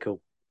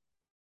Michael.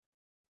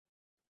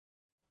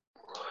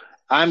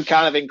 I'm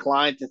kind of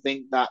inclined to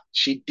think that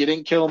she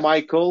didn't kill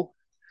Michael,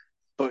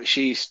 but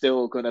she's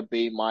still going to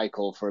be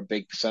Michael for a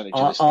big percentage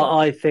of this film.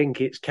 I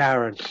think it's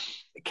Karen.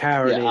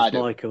 Karen is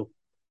Michael.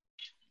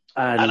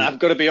 And I've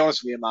got to be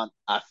honest with you, man,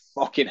 I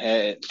fucking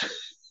hate it.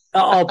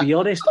 I'll be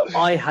honest,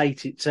 I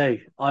hate it too.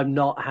 I'm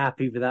not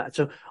happy with that.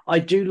 So I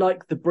do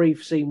like the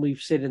brief scene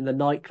we've seen in the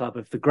nightclub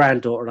of the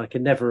granddaughter, and I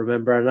can never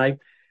remember her name,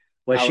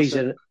 where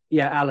Alison.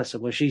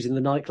 Alison, where she's in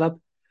the nightclub.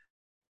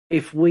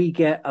 If we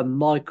get a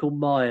Michael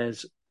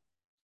Myers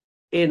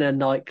in a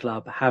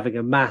nightclub having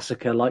a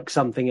massacre like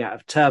something out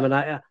of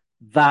Terminator,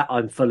 that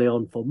I'm fully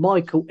on for.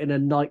 Michael in a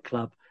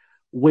nightclub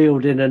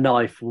wielding a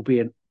knife will be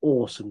an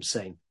awesome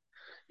scene.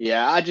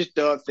 Yeah, I just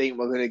don't think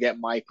we're going to get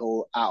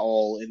Michael at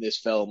all in this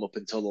film up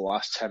until the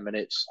last 10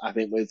 minutes. I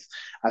think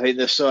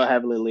they're so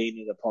heavily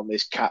leaning upon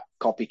this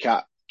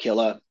copycat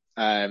killer,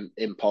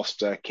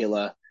 imposter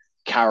killer,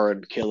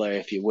 Karen killer,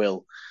 if you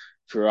will,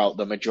 throughout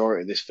the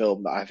majority of this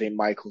film, that I think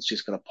Michael's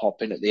just going to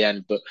pop in at the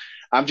end. But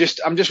I'm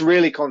just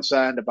really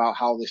concerned about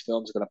how this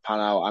film's going to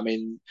pan out. I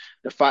mean,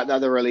 the fact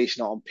that they're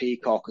releasing it on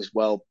Peacock as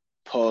well,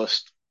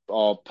 post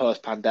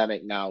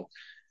pandemic now,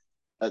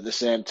 at the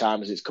same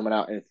time as it's coming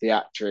out in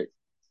theatrical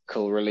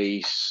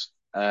release,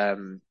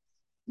 the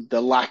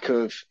lack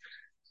of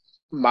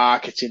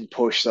marketing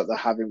push that they're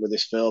having with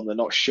this film, they're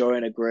not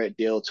showing a great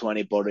deal to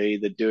anybody.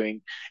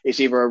 It's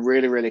either a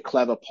really, really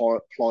clever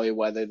ploy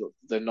where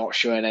they're not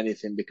showing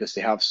anything because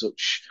they have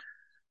such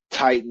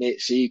tight-knit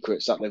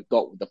secrets that they've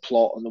got with the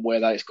plot and the way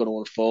that it's going to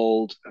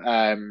unfold.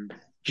 I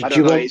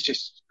don't know, it's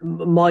just...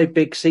 My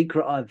big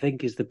secret, I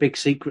think, is the big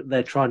secret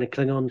they're trying to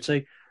cling on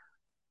to.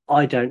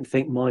 I don't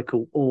think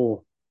Michael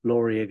or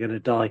Laurie are going to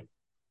die.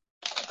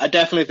 I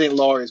definitely think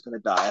Laurie's going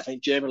to die. I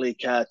think Jamie Lee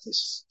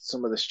Curtis,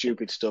 some of the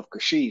stupid stuff,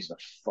 because she's a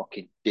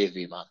fucking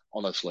divvy, man,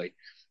 honestly.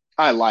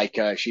 I like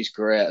her. She's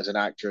great as an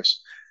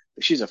actress.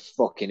 But she's a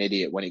fucking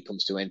idiot when it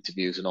comes to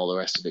interviews and all the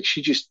rest of it.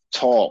 She just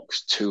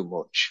talks too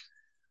much.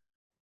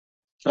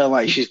 And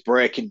like, she's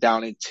breaking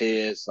down in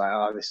tears, like,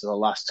 oh, this is the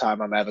last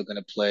time I'm ever going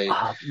to play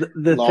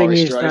the thing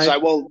is, it's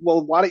like, well,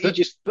 why don't you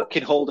just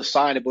fucking hold a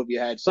sign above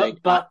your head saying,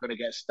 I'm going to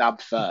get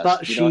stabbed first?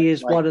 But she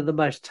is one of the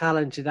most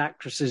talented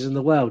actresses in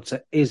the world, so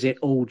is it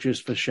all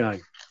just for show?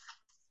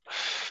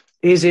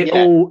 Is it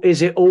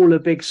all a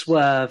big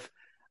swerve,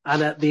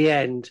 and at the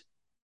end,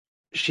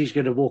 she's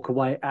going to walk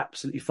away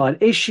absolutely fine?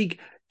 Is she...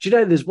 Do you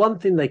know, there's one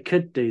thing they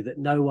could do that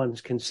no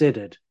one's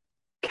considered.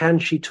 Can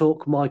she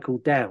talk Michael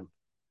down?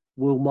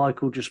 Will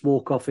Michael just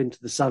walk off into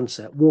the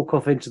sunset, walk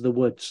off into the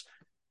woods,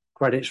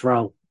 credits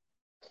roll?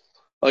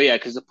 Oh, yeah,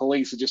 because the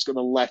police are just going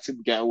to let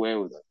him get away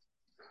with it.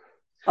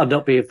 I'm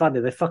not being funny.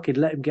 They fucking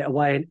let him get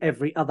away in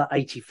every other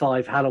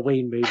 85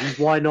 Halloween movies.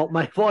 Why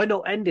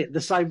not end it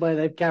the same way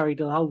they've carried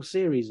the whole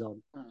series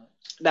on?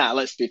 Now,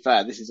 let's be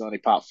fair. This is only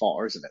part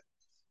 4, isn't it?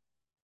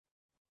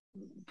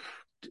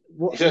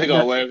 What? He's only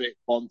got away with it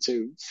 1,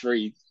 2,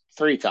 3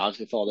 times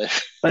before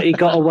this. But he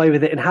got away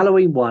with it in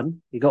Halloween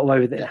 1. He got away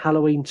with it in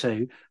Halloween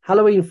 2.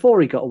 Halloween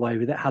 4, he got away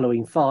with it.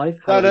 Halloween 5.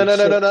 Halloween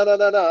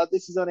No.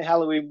 This is only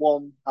Halloween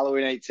 1,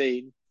 Halloween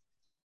 18,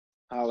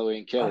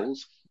 Halloween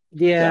Kills.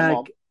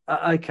 Yeah.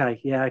 Okay.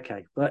 Yeah.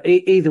 Okay. But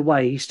either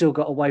way, he still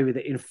got away with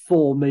it in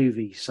 4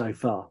 movies so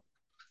far.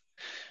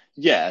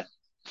 Yeah.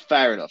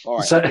 Fair enough. All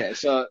right. So, okay.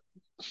 So,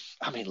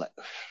 I mean,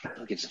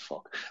 who gives a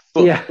fuck?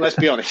 But let's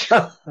be honest.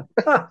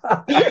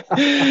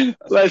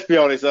 Let's be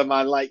honest,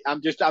 man. Like,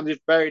 I'm just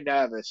very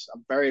nervous.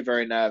 I'm very,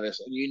 very nervous.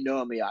 And you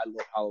know me, I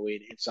love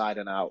Halloween inside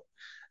and out.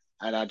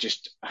 And I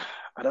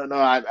don't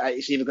know.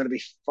 It's either going to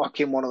be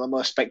fucking one of the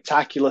most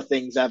spectacular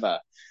things ever.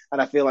 And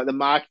I feel like the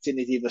marketing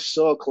is either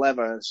so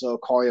clever and so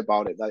coy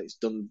about it that it's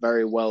done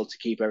very well to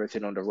keep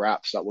everything under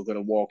wraps, that we're going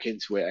to walk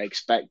into it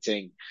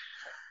expecting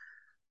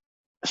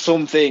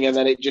something and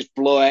then it just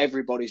blow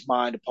everybody's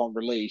mind upon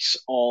release,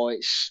 or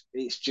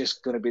it's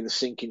just going to be the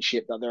sinking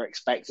ship that they're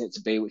expecting it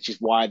to be, which is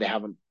why they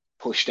haven't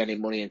pushed any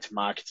money into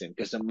marketing,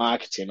 because the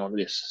marketing on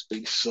this has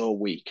been so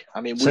weak.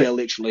 I mean, we are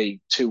literally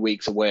 2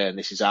 weeks away and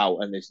this is out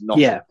and there's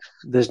nothing. Yeah,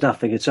 there's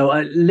nothing at all.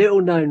 A little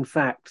known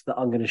fact that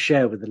I'm going to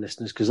share with the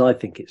listeners because I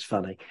think it's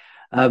funny.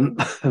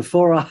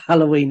 For our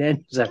Halloween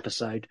Ends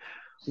episode,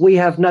 we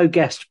have no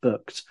guest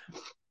booked.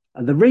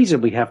 And the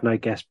reason we have no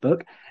guest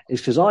book is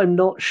because I'm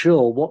not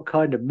sure what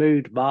kind of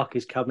mood Marc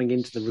is coming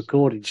into the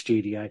recording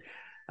studio.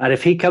 And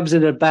if he comes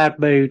in a bad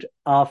mood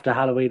after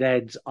Halloween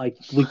Ends,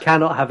 we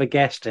cannot have a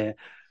guest here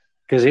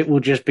because it will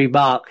just be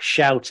Marc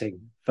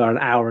shouting for an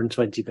hour and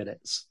 20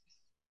 minutes.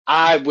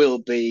 I will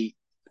be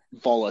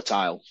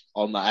volatile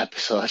on that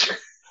episode.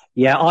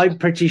 Yeah, I'm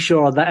pretty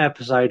sure on that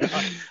episode,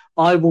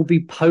 I will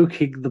be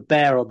poking the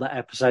bear on that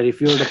episode.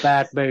 If you're in a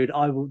bad mood,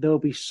 there will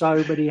be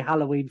so many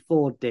Halloween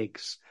 4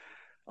 digs.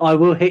 I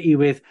will hit you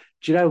with,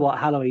 do you know what?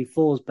 Halloween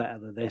 4 is better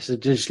than this,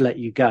 and just let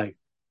you go.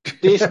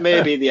 This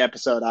may be the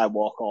episode I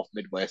walk off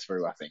midway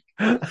through, I think.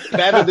 If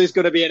ever there's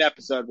going to be an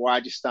episode where I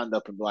just stand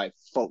up and be like,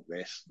 fuck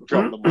this,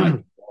 drop the mic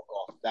and walk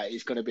off, that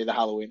is going to be the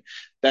Halloween.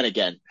 Then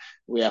again,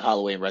 we have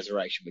Halloween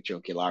Resurrection with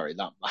Chunky Larry.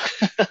 I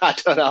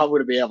don't know how I'm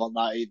going to be on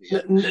that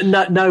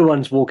either. No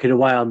one's walking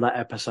away on that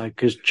episode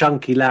because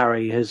Chunky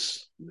Larry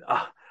has...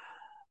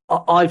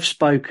 I've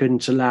spoken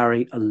to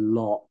Larry a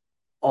lot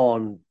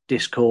on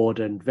Discord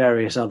and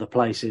various other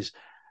places.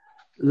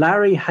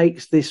 Larry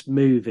hates this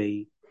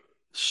movie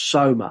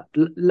so much.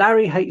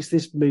 Larry hates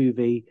this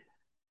movie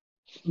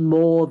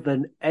more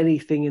than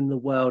anything in the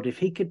world. If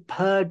he could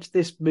purge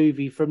this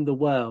movie from the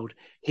world,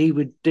 he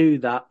would do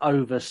that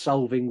over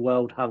solving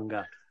world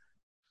hunger.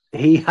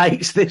 He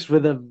hates this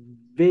with a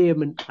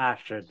vehement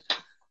passion.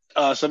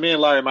 So me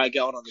and Larry might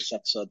get on this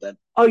episode then.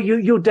 Oh,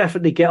 you'll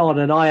definitely get on,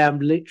 and I am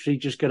literally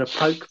just going to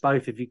poke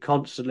both of you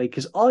constantly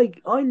because I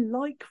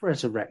like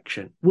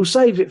Resurrection. We'll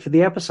save it for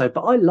the episode,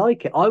 but I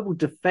like it. I will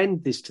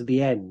defend this to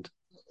the end.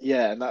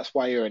 Yeah, and that's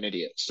why you're an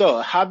idiot. So,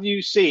 have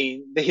you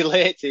seen the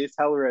latest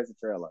Hellraiser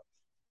trailer?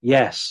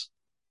 Yes.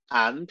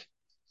 And?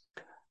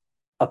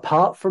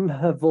 Apart from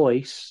her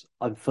voice,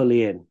 I'm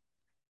fully in.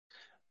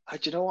 Do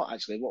you know what,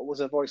 actually? What was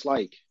her voice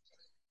like?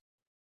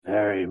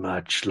 Very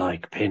much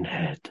like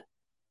Pinhead.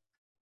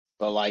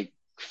 But like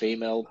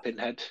female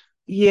Pinhead?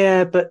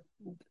 Yeah, but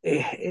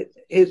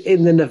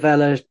in the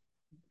novella,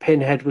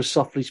 Pinhead was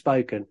softly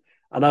spoken,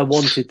 and I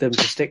wanted them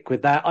to stick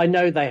with that. I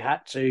know they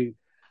had to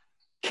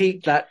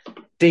keep that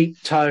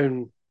deep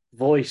tone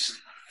voice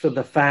for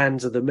the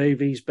fans of the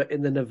movies, but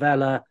in the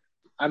novella...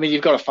 I mean,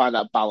 you've got to find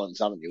that balance,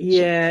 haven't you?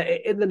 Yeah,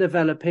 in the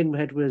novella,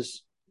 Pinhead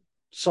was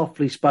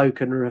softly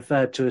spoken and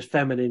referred to as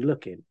feminine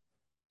looking.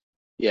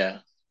 Yeah.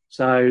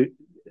 So,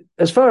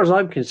 as far as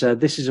I'm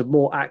concerned, this is a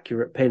more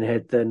accurate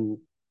Pinhead than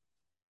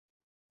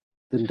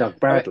Doug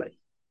Bradley.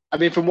 I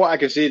mean, from what I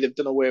can see, they've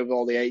done away with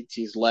all the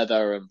 80s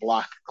leather and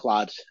black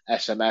clad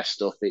SMS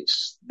stuff.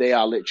 They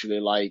are literally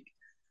like,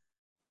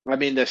 I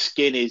mean, their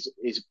skin is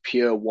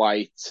pure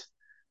white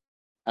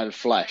and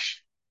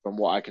flesh, from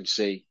what I can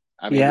see.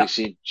 I mean, we've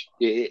seen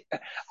it.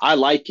 I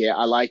like it.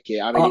 I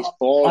mean, it's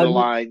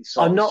borderline.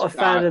 I'm not a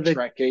fan of the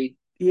Trekkie.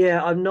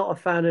 Yeah, I'm not a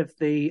fan of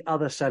the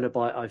other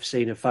Cenobite I've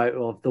seen a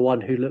photo of. The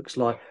one who looks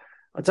like,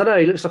 I don't know,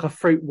 he looks like a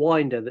fruit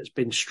winder that's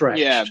been stretched.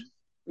 Yeah,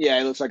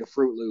 it looks like a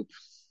Fruit Loop.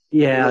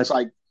 Yeah,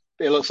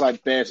 it looks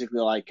like basically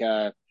like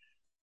a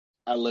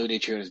Looney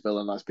Tunes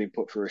villain that's been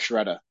put through a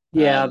shredder.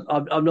 Yeah,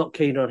 I'm not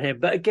keen on him.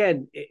 But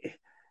again, if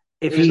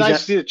it's nice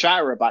to see the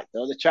Chatterer back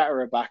though. The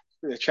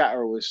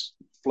Chatterer was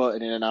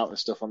floating in and out and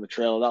stuff on the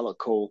trailer. That looked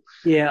cool.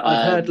 Yeah,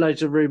 I've heard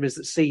loads of rumours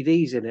that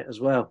CD's in it as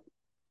well.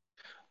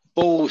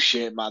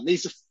 Bullshit, man.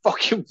 These are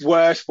fucking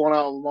worst one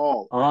out of them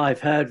all.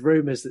 I've heard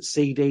rumours that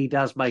CD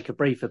does make a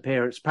brief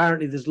appearance.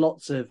 Apparently, there's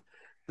lots of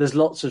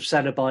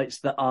Cenobites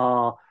that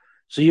are.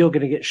 So you're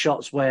going to get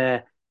shots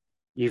where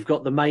you've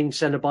got the main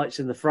Cenobites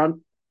in the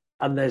front,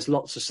 and there's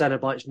lots of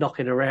Cenobites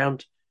knocking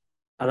around.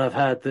 And I've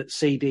heard that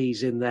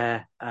CD's in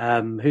there.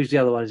 Who's the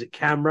other one? Is it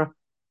Camera?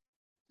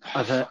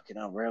 I've heard. Fucking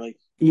hell, really?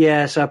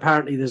 Yeah. So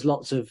apparently, there's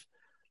lots of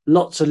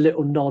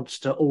little nods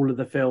to all of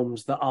the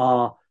films that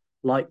are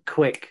like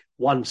quick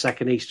 1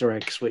 second Easter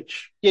eggs,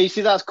 which Yeah, you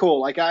see, that's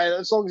cool. Like,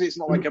 as long as it's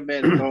not like a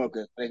main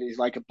focus, if it's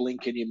like a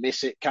blink and you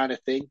miss it kind of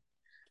thing.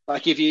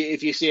 Like if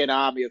you see an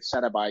army of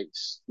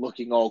Cenobites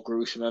looking all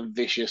gruesome and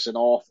vicious and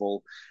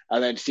awful,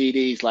 and then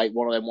CD's like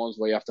one of them ones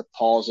where you have to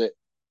pause it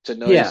to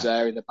know he's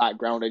there in the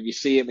background, and you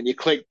see him and you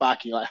click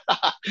back and you're like,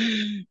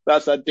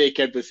 that's that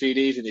dickhead with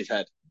CDs in his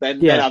head.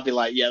 Then I'd be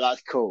like, yeah,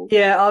 that's cool.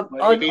 Yeah,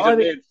 if he's a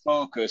main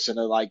focus and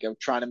I'm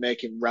trying to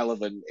make him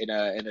relevant in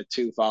a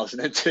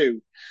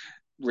 2002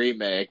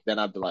 remake, then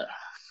I'd be like.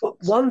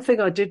 One thing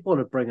I did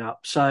want to bring up.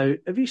 So,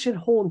 have you seen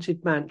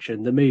Haunted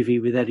Mansion, the movie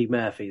with Eddie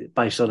Murphy,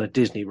 based on a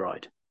Disney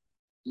ride?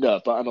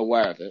 No, but I'm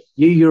aware of it.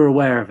 You're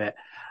aware of it.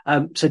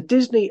 So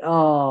Disney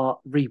are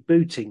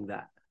rebooting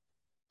that.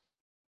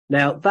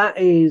 Now,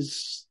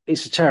 it's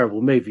a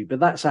terrible movie, but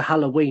that's a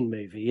Halloween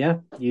movie, yeah?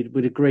 You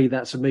would agree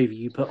that's a movie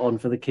you put on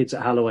for the kids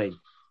at Halloween?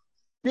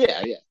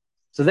 Yeah.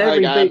 So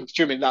I'm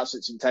assuming that's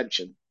its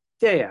intention.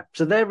 Yeah.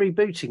 So they're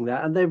rebooting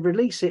that, and they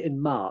release it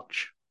in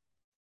March.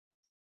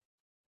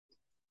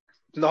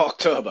 Not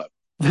October.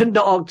 Not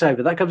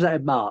October. That comes out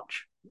in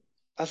March.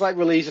 That's like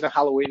releasing a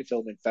Halloween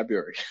film in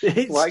February.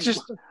 It's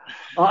just,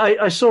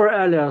 I saw it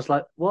earlier. I was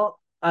like, what?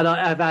 And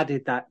I've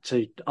added that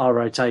to our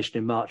rotation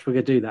in March. We're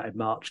going to do that in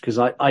March because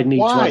I need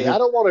Why? to. I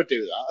don't want to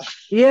do that.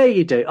 Yeah,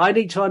 you do. I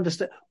need to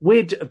understand.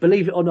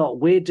 Believe it or not,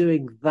 we're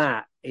doing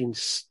that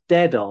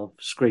instead of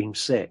Scream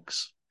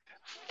 6.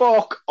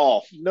 Fuck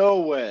off.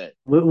 No way.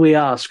 We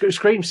are.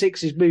 Scream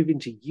 6 is moving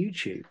to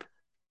YouTube.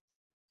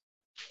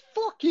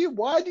 Fuck you.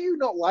 Why do you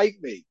not like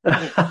me?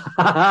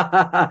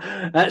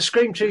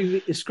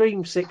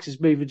 Scream 6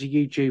 is moving to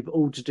YouTube,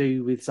 all to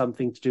do with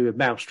something to do with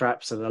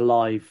mousetraps and a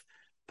live,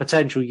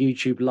 potential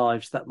YouTube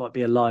lives. That might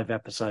be a live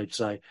episode,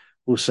 so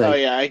we'll see. Oh,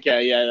 yeah,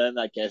 okay, yeah, in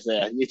that case,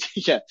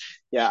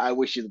 yeah, I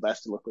wish you the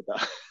best of luck with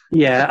that.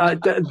 Yeah,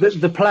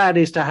 the plan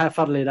is to have,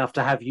 funnily enough,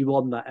 to have you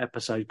on that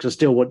episode, because I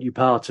still want you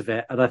part of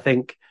it. And I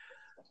think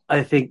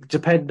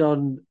depending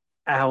on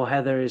how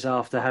Heather is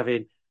after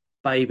having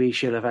baby,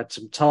 she'll have had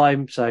some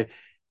time. So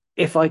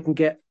if I can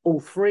get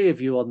all three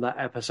of you on that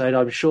episode,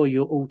 I'm sure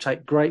you'll all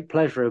take great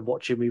pleasure in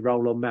watching me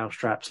roll on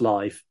mousetraps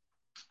live.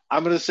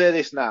 I'm going to say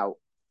this now.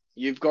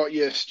 You've got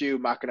your Stu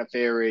Mackiner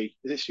theory.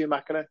 Is it Stu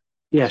Mackiner?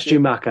 Yeah, Stu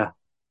Macker.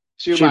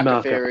 Stu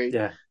Macker theory.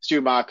 Yeah.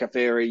 Stu Macker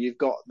theory. You've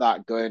got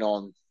that going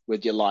on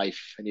with your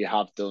life, and you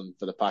have done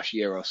for the past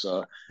year or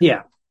so.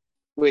 Yeah.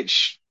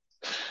 Which,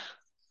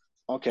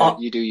 okay,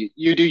 you do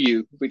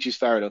you, which is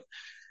fair enough.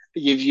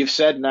 You've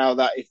said now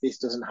that if this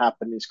doesn't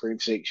happen in Scream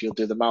 6, you'll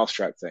do the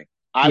mousetrap thing.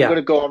 I'm going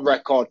to go on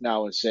record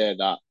now and say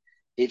that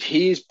if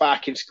he's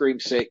back in Scream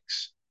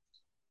 6,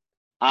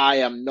 I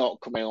am not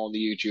coming on the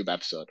YouTube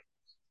episode.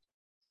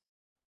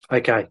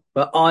 Okay,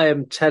 but I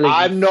am telling you...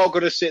 I'm not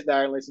going to sit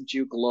there and listen to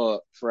you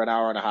gloat for an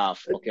hour and a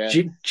half,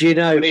 okay? Do you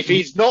know... But if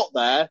he's not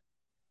there,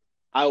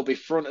 I will be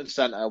front and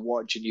centre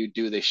watching you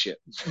do this shit.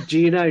 Do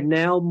you know,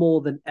 now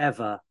more than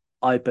ever,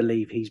 I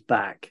believe he's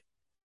back.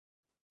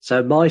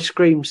 So my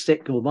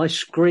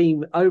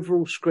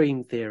overall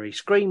Scream theory,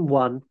 Scream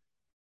 1,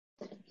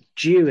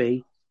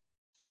 Dewey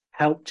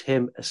helped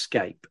him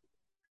escape.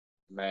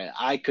 Man,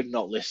 I could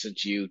not listen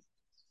to you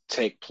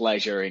take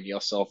pleasure in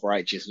your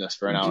self-righteousness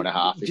for an hour and a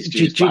half. It's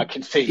just back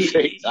in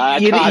C6. I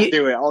can't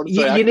do it,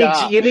 honestly.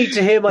 You need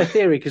to hear my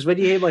theory, because when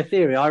you hear my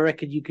theory, I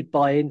reckon you could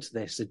buy into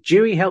this. So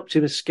Dewey helped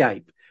him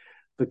escape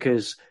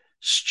because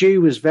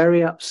Stu was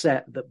very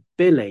upset that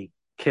Billy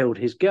killed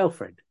his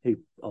girlfriend, who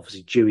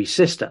obviously Dewey's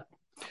sister.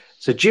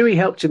 So Dewey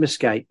helped him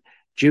escape.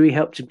 Dewey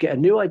helped him get a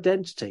new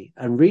identity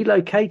and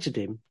relocated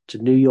him to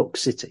New York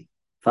City,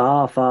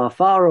 far, far,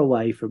 far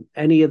away from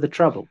any of the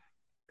trouble.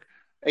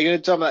 Are you going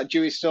to tell me that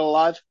Dewey's still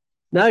alive?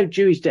 No,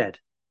 Dewey's dead.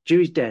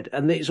 Dewey's dead.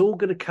 And it's all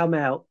going to come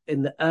out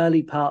in the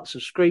early parts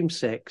of Scream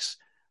 6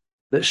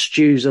 that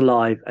Stu's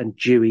alive and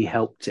Dewey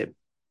helped him.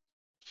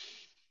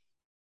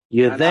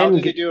 How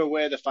did they do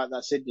away with the fact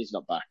that Sydney's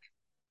not back?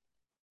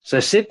 So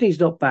Sydney's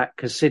not back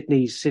because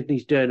Sydney's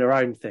doing her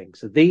own thing.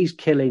 So these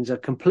killings are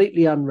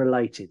completely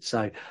unrelated.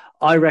 So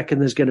I reckon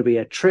there's going to be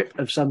a trip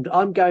of some...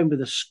 I'm going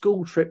with a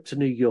school trip to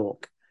New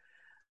York.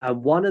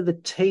 And one of the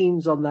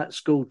teens on that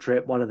school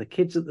trip, one of the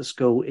kids at the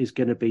school, is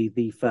going to be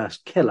the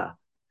first killer.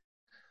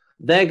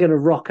 They're going to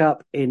rock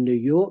up in New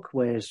York,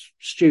 where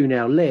Stu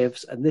now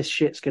lives, and this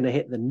shit's going to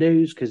hit the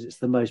news because it's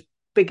the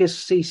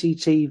biggest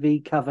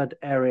CCTV covered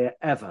area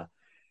ever.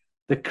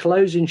 The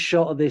closing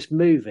shot of this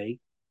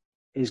movie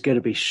is going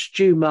to be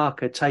Stu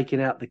Marker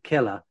taking out the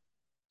killer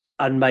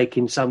and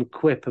making some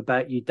quip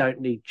about you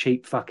don't need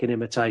cheap fucking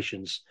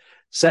imitations.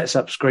 Sets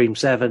up Scream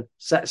 7,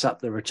 sets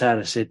up the return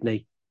of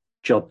Sydney.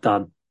 Job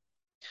done.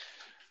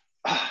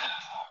 Do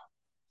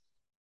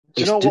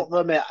you know what,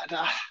 though, mate?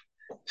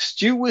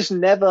 Stu was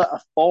never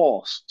a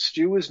force.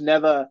 Stu was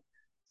never...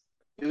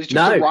 It was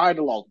just a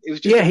ride-along. It was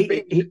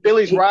just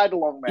Billy's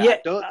ride-along, mate. Yeah,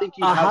 I don't think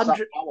he has that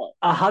power.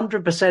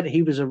 100%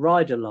 he was a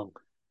ride-along.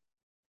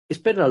 It's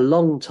been a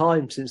long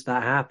time since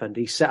that happened.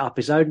 He set up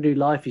his own new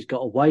life. He's got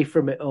away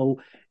from it all.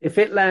 If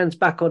it lands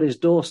back on his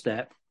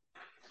doorstep,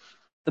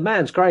 the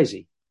man's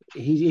crazy.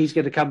 He's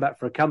going to come back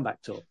for a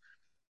comeback tour.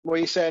 What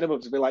are you setting him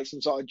up to be like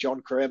some sort of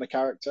John Kramer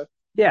character?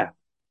 Yeah.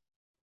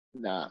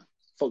 Nah,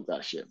 fuck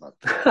that shit,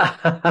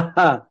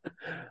 man.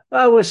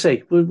 Well, we'll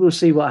see. We'll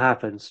see what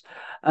happens.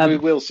 We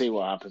will see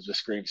what happens with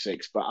Scream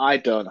 6, but I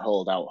don't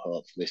hold out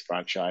hope for this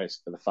franchise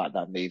for the fact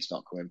that Neve's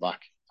not coming back.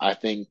 I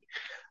think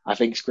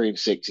Scream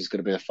 6 is going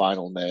to be the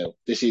final nail.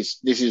 This is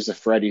the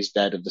Freddy's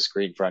Dead of the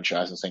Scream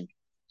franchise, I think.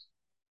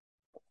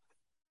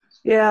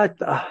 Yeah,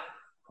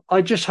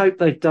 I just hope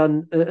they've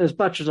done, as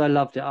much as I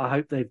loved it, I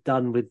hope they've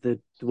done with the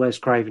Wes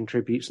Craven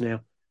tributes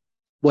now.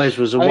 Wes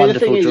was a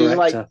wonderful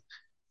director.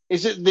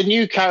 Is it the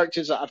new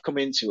characters that have come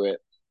into it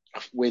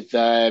with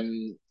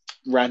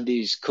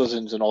Randy's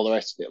cousins and all the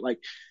rest of it? Like,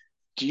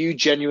 do you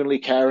genuinely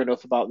care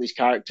enough about these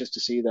characters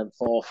to see them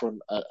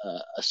forefront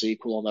a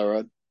sequel on their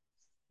own?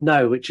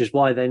 No, which is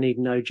why they need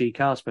an OG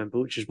cast member,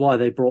 which is why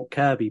they brought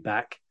Kirby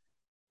back.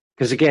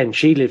 Because again,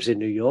 she lives in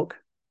New York.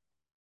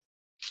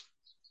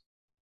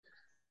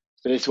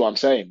 But this is what I'm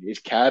saying. Is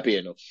Kirby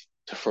enough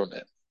to front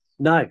it?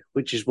 No,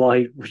 which is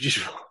why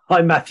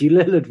Matthew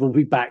Lillard will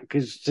be back,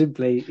 because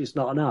simply it's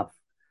not enough.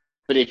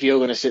 But if you're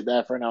going to sit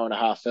there for an hour and a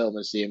half film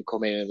and see him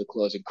come in the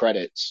closing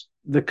credits,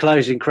 the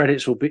closing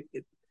credits will be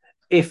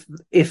if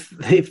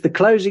the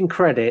closing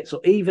credits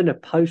or even a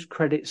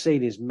post-credit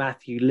scene is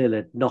Matthew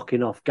Lillard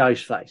knocking off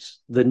Ghostface,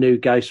 the new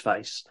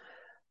Ghostface,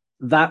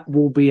 that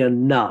will be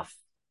enough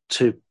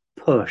to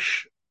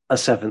push a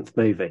seventh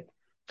movie.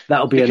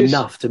 That'll be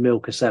enough to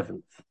milk a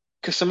seventh.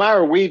 Because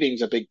Samara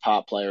Weaving's a big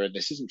part player in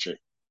this, isn't she?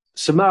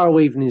 Samara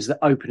Weaving is the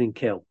opening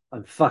kill.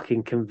 I'm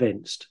fucking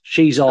convinced.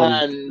 She's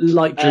on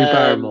like Drew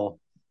Barrymore.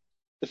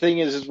 The thing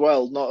is, as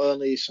well, not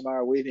only is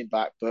Samara Weaving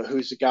back, but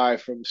who's the guy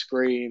from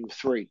Scream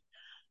 3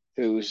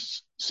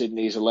 who's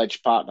Sydney's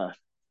alleged partner?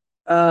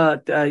 Oh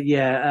God,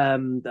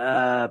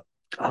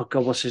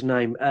 what's his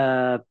name?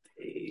 The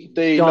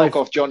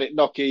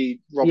knockoff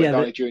Robert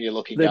Downey Jr.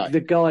 looking guy. The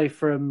guy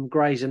from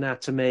Grey's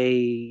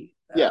Anatomy.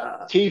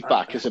 Yeah, he's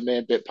back as a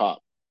main bit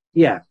part.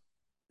 Yeah,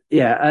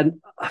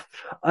 and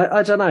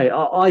I don't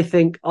know. I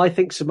think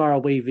Samara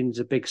Weaving's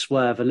a big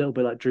swerve, a little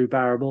bit like Drew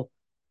Barrymore.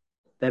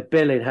 They're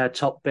billing her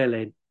top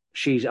billing.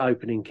 She's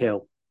opening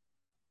kill.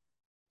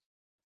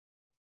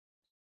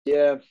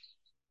 Yeah.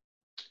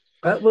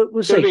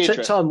 We'll see.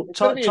 Time will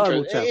tell.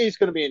 It is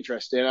going to be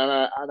interesting,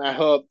 and I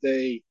hope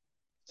they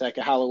take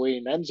a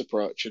Halloween Ends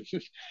approach and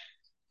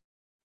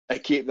they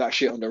keep that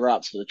shit under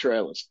wraps for the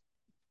trailers.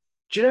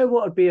 Do you know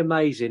what would be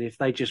amazing if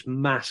they just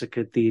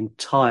massacred the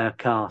entire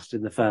cast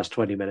in the first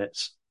 20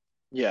 minutes?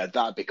 Yeah,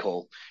 that'd be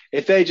cool.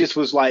 If they just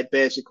was like,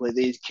 basically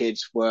these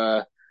kids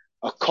were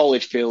a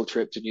college field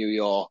trip to New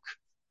York,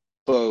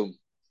 boom,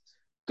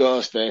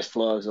 Ghostface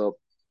flows up,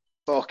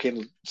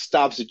 fucking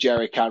stabs a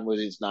jerry can with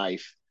his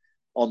knife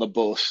on the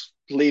bus,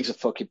 leaves a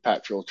fucking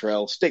petrol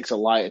trail, sticks a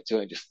lighter to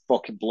it and just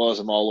fucking blows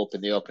them all up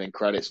in the opening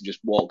credits and just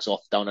walks off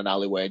down an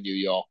alleyway in New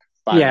York.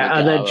 Yeah,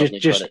 and then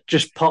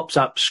just pops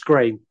up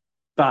Scream.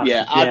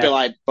 I'd be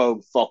like,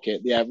 boom, fuck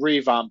it. Yeah,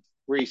 revamp,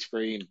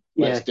 rescreen,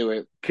 let's do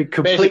it.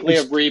 Basically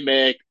a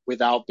remake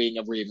without being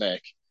a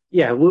remake.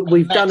 Yeah,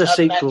 we've done a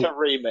sequel. Meta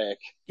remake.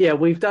 Yeah,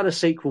 we've done a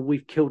sequel.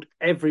 We've killed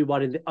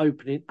everyone in the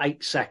opening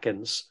 8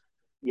 seconds.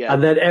 Yeah.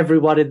 And then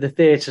everyone in the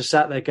theatre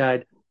sat there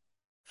going,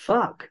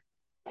 fuck,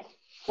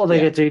 what are they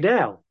going to do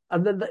now?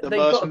 And then the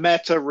most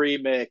meta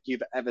remake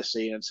you've ever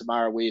seen, and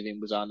Samara Weaving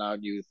was our now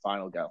new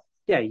final girl.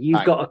 Yeah,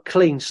 you've got a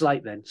clean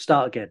slate then.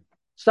 Start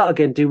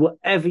again, do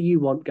whatever you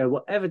want, go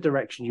whatever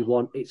direction you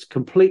want. It's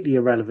completely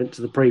irrelevant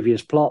to the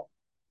previous plot.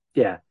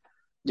 Yeah.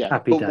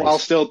 Happy days. While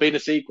still being a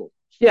sequel.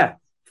 Yeah,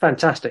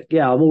 fantastic.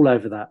 Yeah, I'm all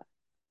over that.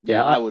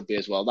 Yeah, I would be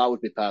as well. That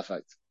would be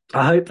perfect.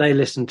 I hope they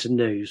listen to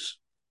news.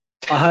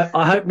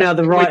 I hope now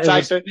the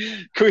writers... Can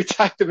we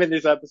tag them in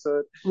this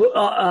episode?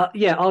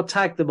 Yeah, I'll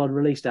tag them on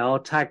release day. I'll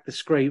tag the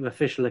Scream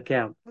official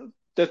account.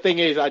 The thing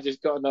is, I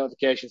just got a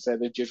notification saying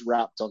they've just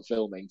wrapped on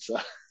filming. So.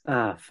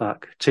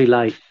 Fuck. Too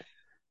late.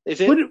 Is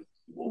it?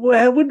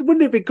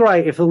 Wouldn't it be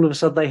great if all of a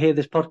sudden they hear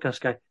this podcast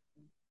go,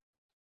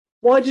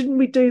 why didn't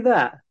we do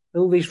that?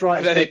 All these writers.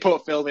 And then they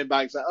put filming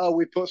back. Like,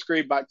 we put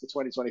Scream back to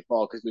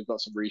 2024 because we've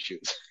got some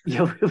reshoots.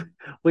 Yeah,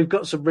 we've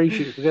got some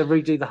reshoots. We're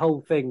going to redo the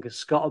whole thing because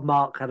Scott and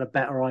Mark had a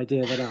better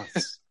idea than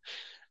us.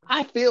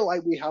 I feel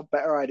like we have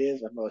better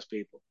ideas than most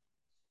people.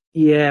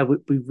 Yeah,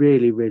 we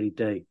really, really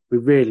do. We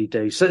really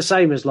do. So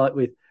same as like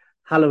with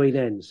Halloween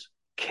Ends.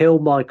 Kill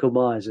Michael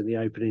Myers in the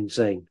opening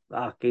scene.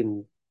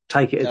 Fucking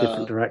take it a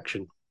different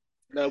direction.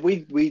 No,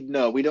 we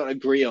don't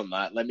agree on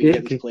that. Let me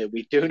get this clear.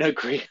 We don't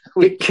agree.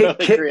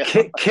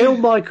 Kill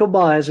Michael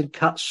Myers and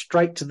cut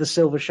straight to the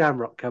Silver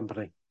Shamrock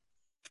Company.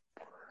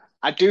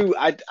 I do.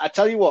 I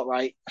tell you what,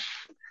 right?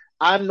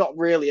 I'm not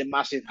really a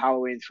massive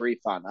Halloween 3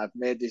 fan. I've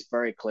made this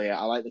very clear.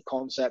 I like the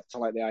concept. I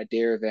like the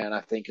idea of it. And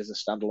I think as a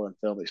standalone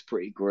film, it's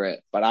pretty great.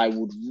 But I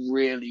would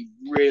really,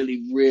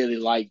 really, really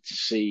like to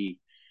see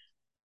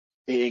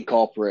it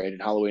incorporated in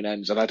Halloween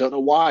Ends, and I don't know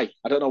why.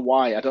 I don't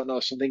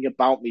know. Something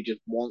about me just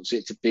wants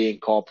it to be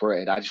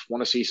incorporated. I just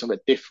want to see something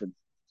different.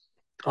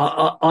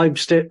 I'm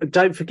still.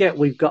 Don't forget,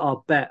 we've got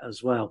our bet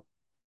as well.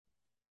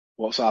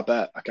 What's our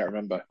bet? I can't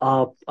remember.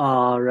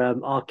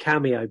 Our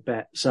cameo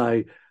bet.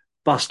 So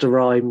Buster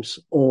Rhymes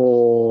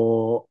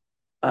or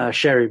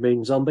Sherry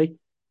Moon Zombie.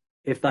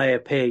 If they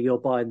appear, you're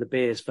buying the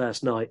beers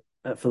first night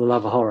for the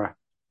love of horror.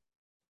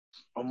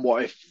 And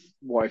what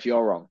if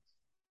you're wrong?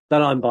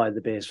 Then I'm buying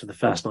the beers for the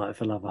first night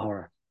for love of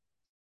horror.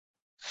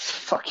 It's a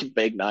fucking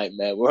big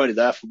nightmare. We're only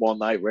there for one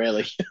night,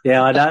 really.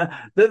 Yeah, I know.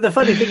 The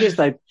funny thing is,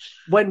 though,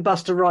 when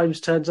Buster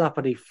Rhymes turns up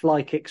and he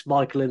fly kicks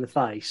Michael in the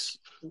face,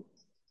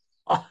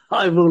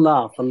 I will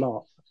laugh a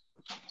lot.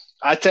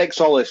 I take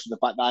solace in the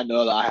fact that I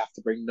know that I have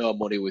to bring no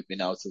money with me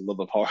now to the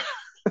love of horror.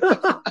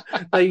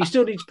 No, you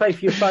still need to pay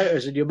for your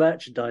photos and your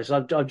merchandise.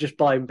 I'm just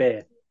buying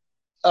beer.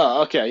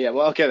 Oh, okay, yeah.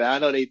 Well, okay then. I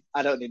don't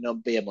need no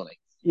beer money.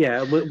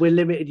 Yeah, we're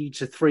limited you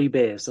to 3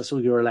 beers. That's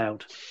all you're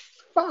allowed.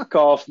 Fuck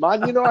off,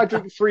 man. You know I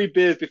drink 3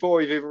 beers before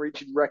we've even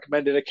reached the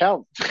recommended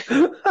account.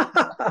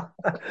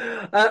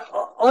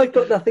 I've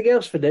got nothing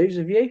else for news,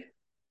 have you?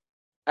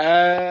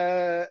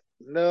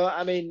 No,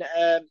 I mean,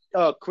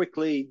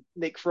 quickly,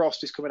 Nick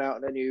Frost is coming out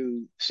in a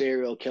new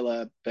serial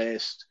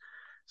killer-based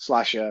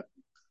slasher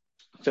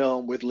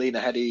film with Lena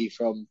Headey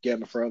from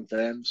Game of Thrones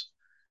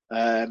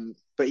fame.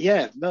 But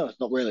yeah, no,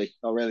 not really.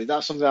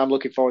 That's something I'm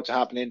looking forward to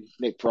happening.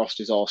 Nick Frost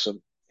is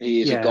awesome.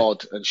 He is a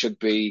god and should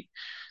be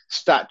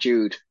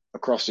statued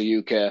across the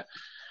UK.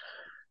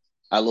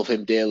 I love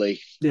him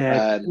dearly.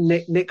 Yeah,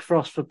 Nick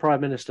Frost for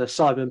Prime Minister,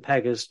 Simon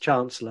Pegg as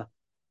Chancellor.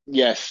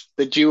 Yes,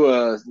 the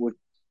duo would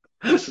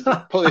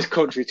put this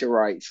country to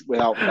rights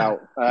without doubt.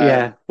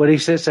 Yeah, when he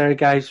sits there and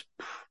goes,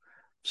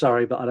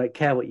 sorry, but I don't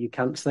care what you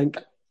cunts think.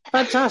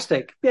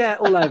 Fantastic. Yeah,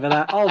 all over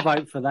that. I'll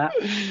vote for that.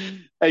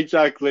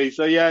 Exactly.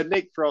 So yeah,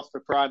 Nick Frost for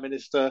Prime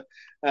Minister.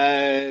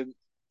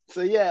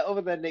 So yeah,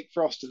 other than Nick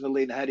Frost and the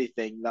Lena Headey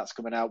thing that's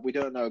coming out, we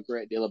don't know a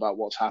great deal about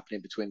what's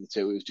happening between the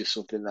two. It was just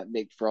something that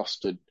Nick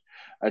Frost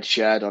had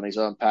shared on his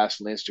own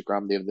personal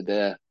Instagram the other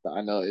day that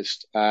I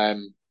noticed.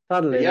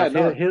 Funnily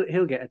enough,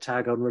 he'll get a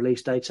tag on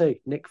release day too.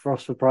 Nick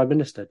Frost for Prime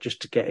Minister,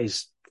 just to get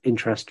his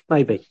interest,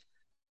 maybe.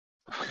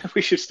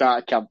 We should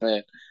start a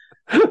campaign.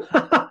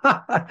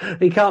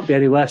 He can't be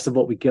any worse than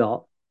what we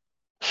got.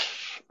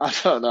 I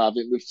don't know. I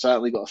mean, we've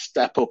certainly got a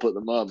step up at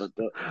the moment,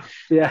 but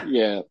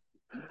yeah.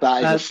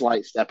 That is a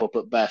slight step up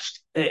at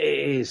best. It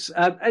is.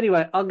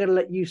 Anyway, I'm going to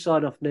let you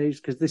sign off news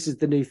because this is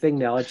the new thing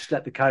now. I just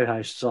let the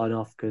co-host sign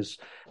off because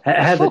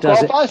Heather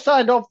does it. I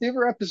signed off the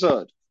other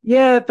episode.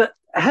 Yeah, but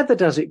Heather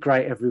does it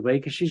great every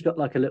week because she's got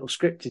like a little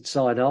scripted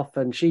sign off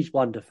and she's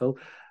wonderful.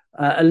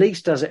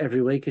 Elise does it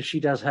every week and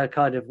she does her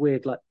kind of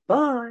weird like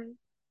bye.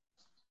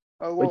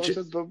 Oh, what was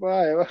it?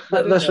 Bye.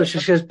 That's what she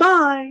says.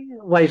 Bye.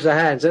 Waves her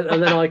hands,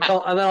 and then I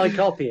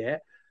copy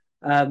it.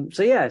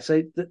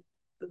 So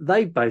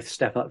they both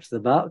step up to the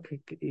mark. Are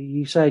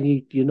you saying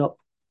you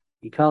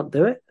can't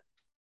do it?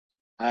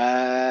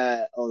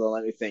 Hold on,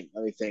 let me think.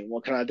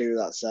 What can I do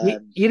that's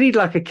you need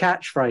like a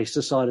catchphrase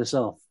to sign us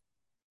off.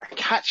 A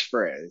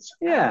catchphrase?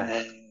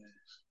 Yeah.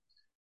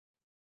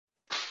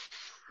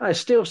 I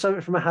steal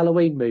something from a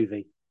Halloween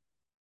movie.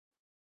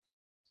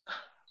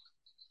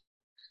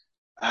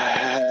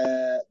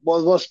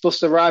 What's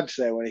Buster Rhymes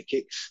say when he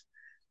kicks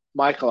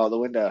Michael out the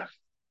window?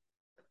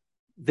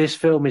 This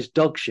film is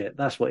dog shit.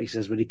 That's what he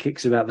says when he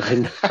kicks him out the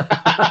window.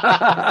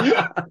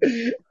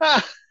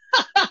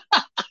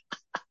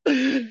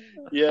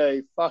 Yeah,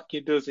 he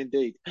fucking does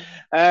indeed.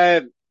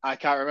 I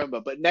can't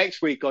remember, but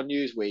next week on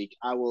Newsweek,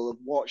 I will have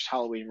watched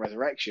Halloween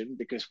Resurrection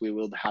because we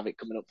will have it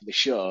coming up for the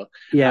show.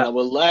 Yeah, and I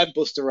will learn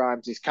Buster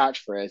Rhymes'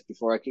 catchphrase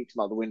before I kick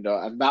him out the window,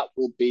 and that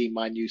will be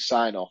my new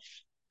sign off.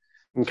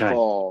 Okay.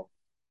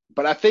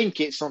 But I think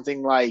it's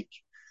something like,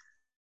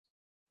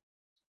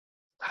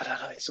 I don't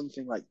know, it's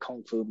something like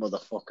Kung Fu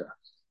Motherfucker.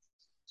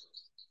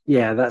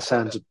 Yeah, that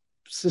sounds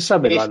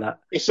something like that.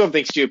 It's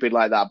something stupid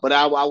like that, but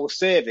I will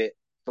save it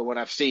for when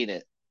I've seen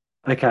it.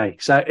 Okay,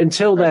 so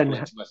until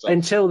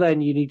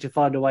then, you need to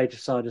find a way to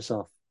sign us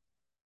off.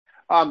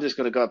 I'm just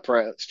going to go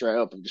straight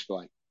up and just be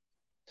like,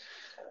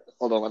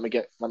 hold on, let me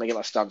get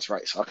my stance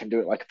right so I can do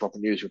it like a proper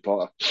news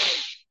reporter.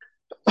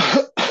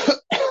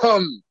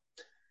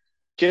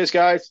 Cheers,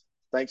 guys.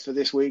 Thanks for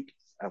this week,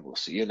 and we'll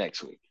see you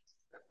next week.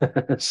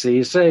 See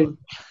you soon.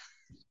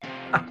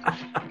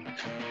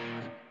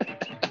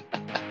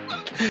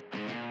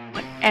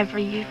 Whatever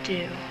you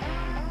do,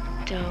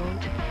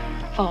 don't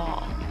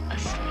fall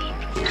asleep.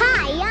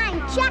 Hi, I'm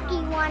Chucky.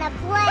 Wanna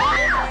play?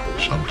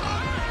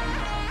 Sometimes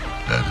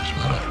that is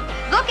better.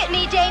 Look at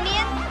me,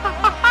 Damien.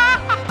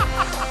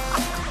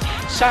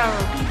 Sarah,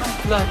 be my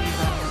bloody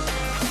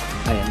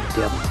valentine. I am the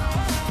devil,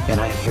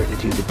 and I am here to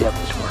do the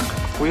devil's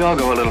work. We all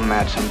go a little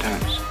mad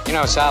sometimes. You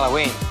know, it's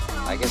Halloween.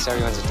 I guess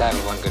everyone's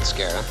entitled to one good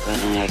scare, huh? What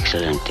an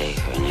excellent day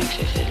for an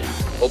exorcism.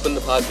 Open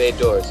the pod bay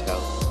doors,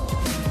 Hal.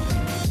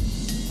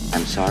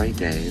 I'm sorry,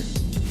 Dave.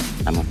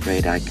 I'm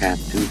afraid I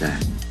can't do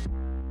that.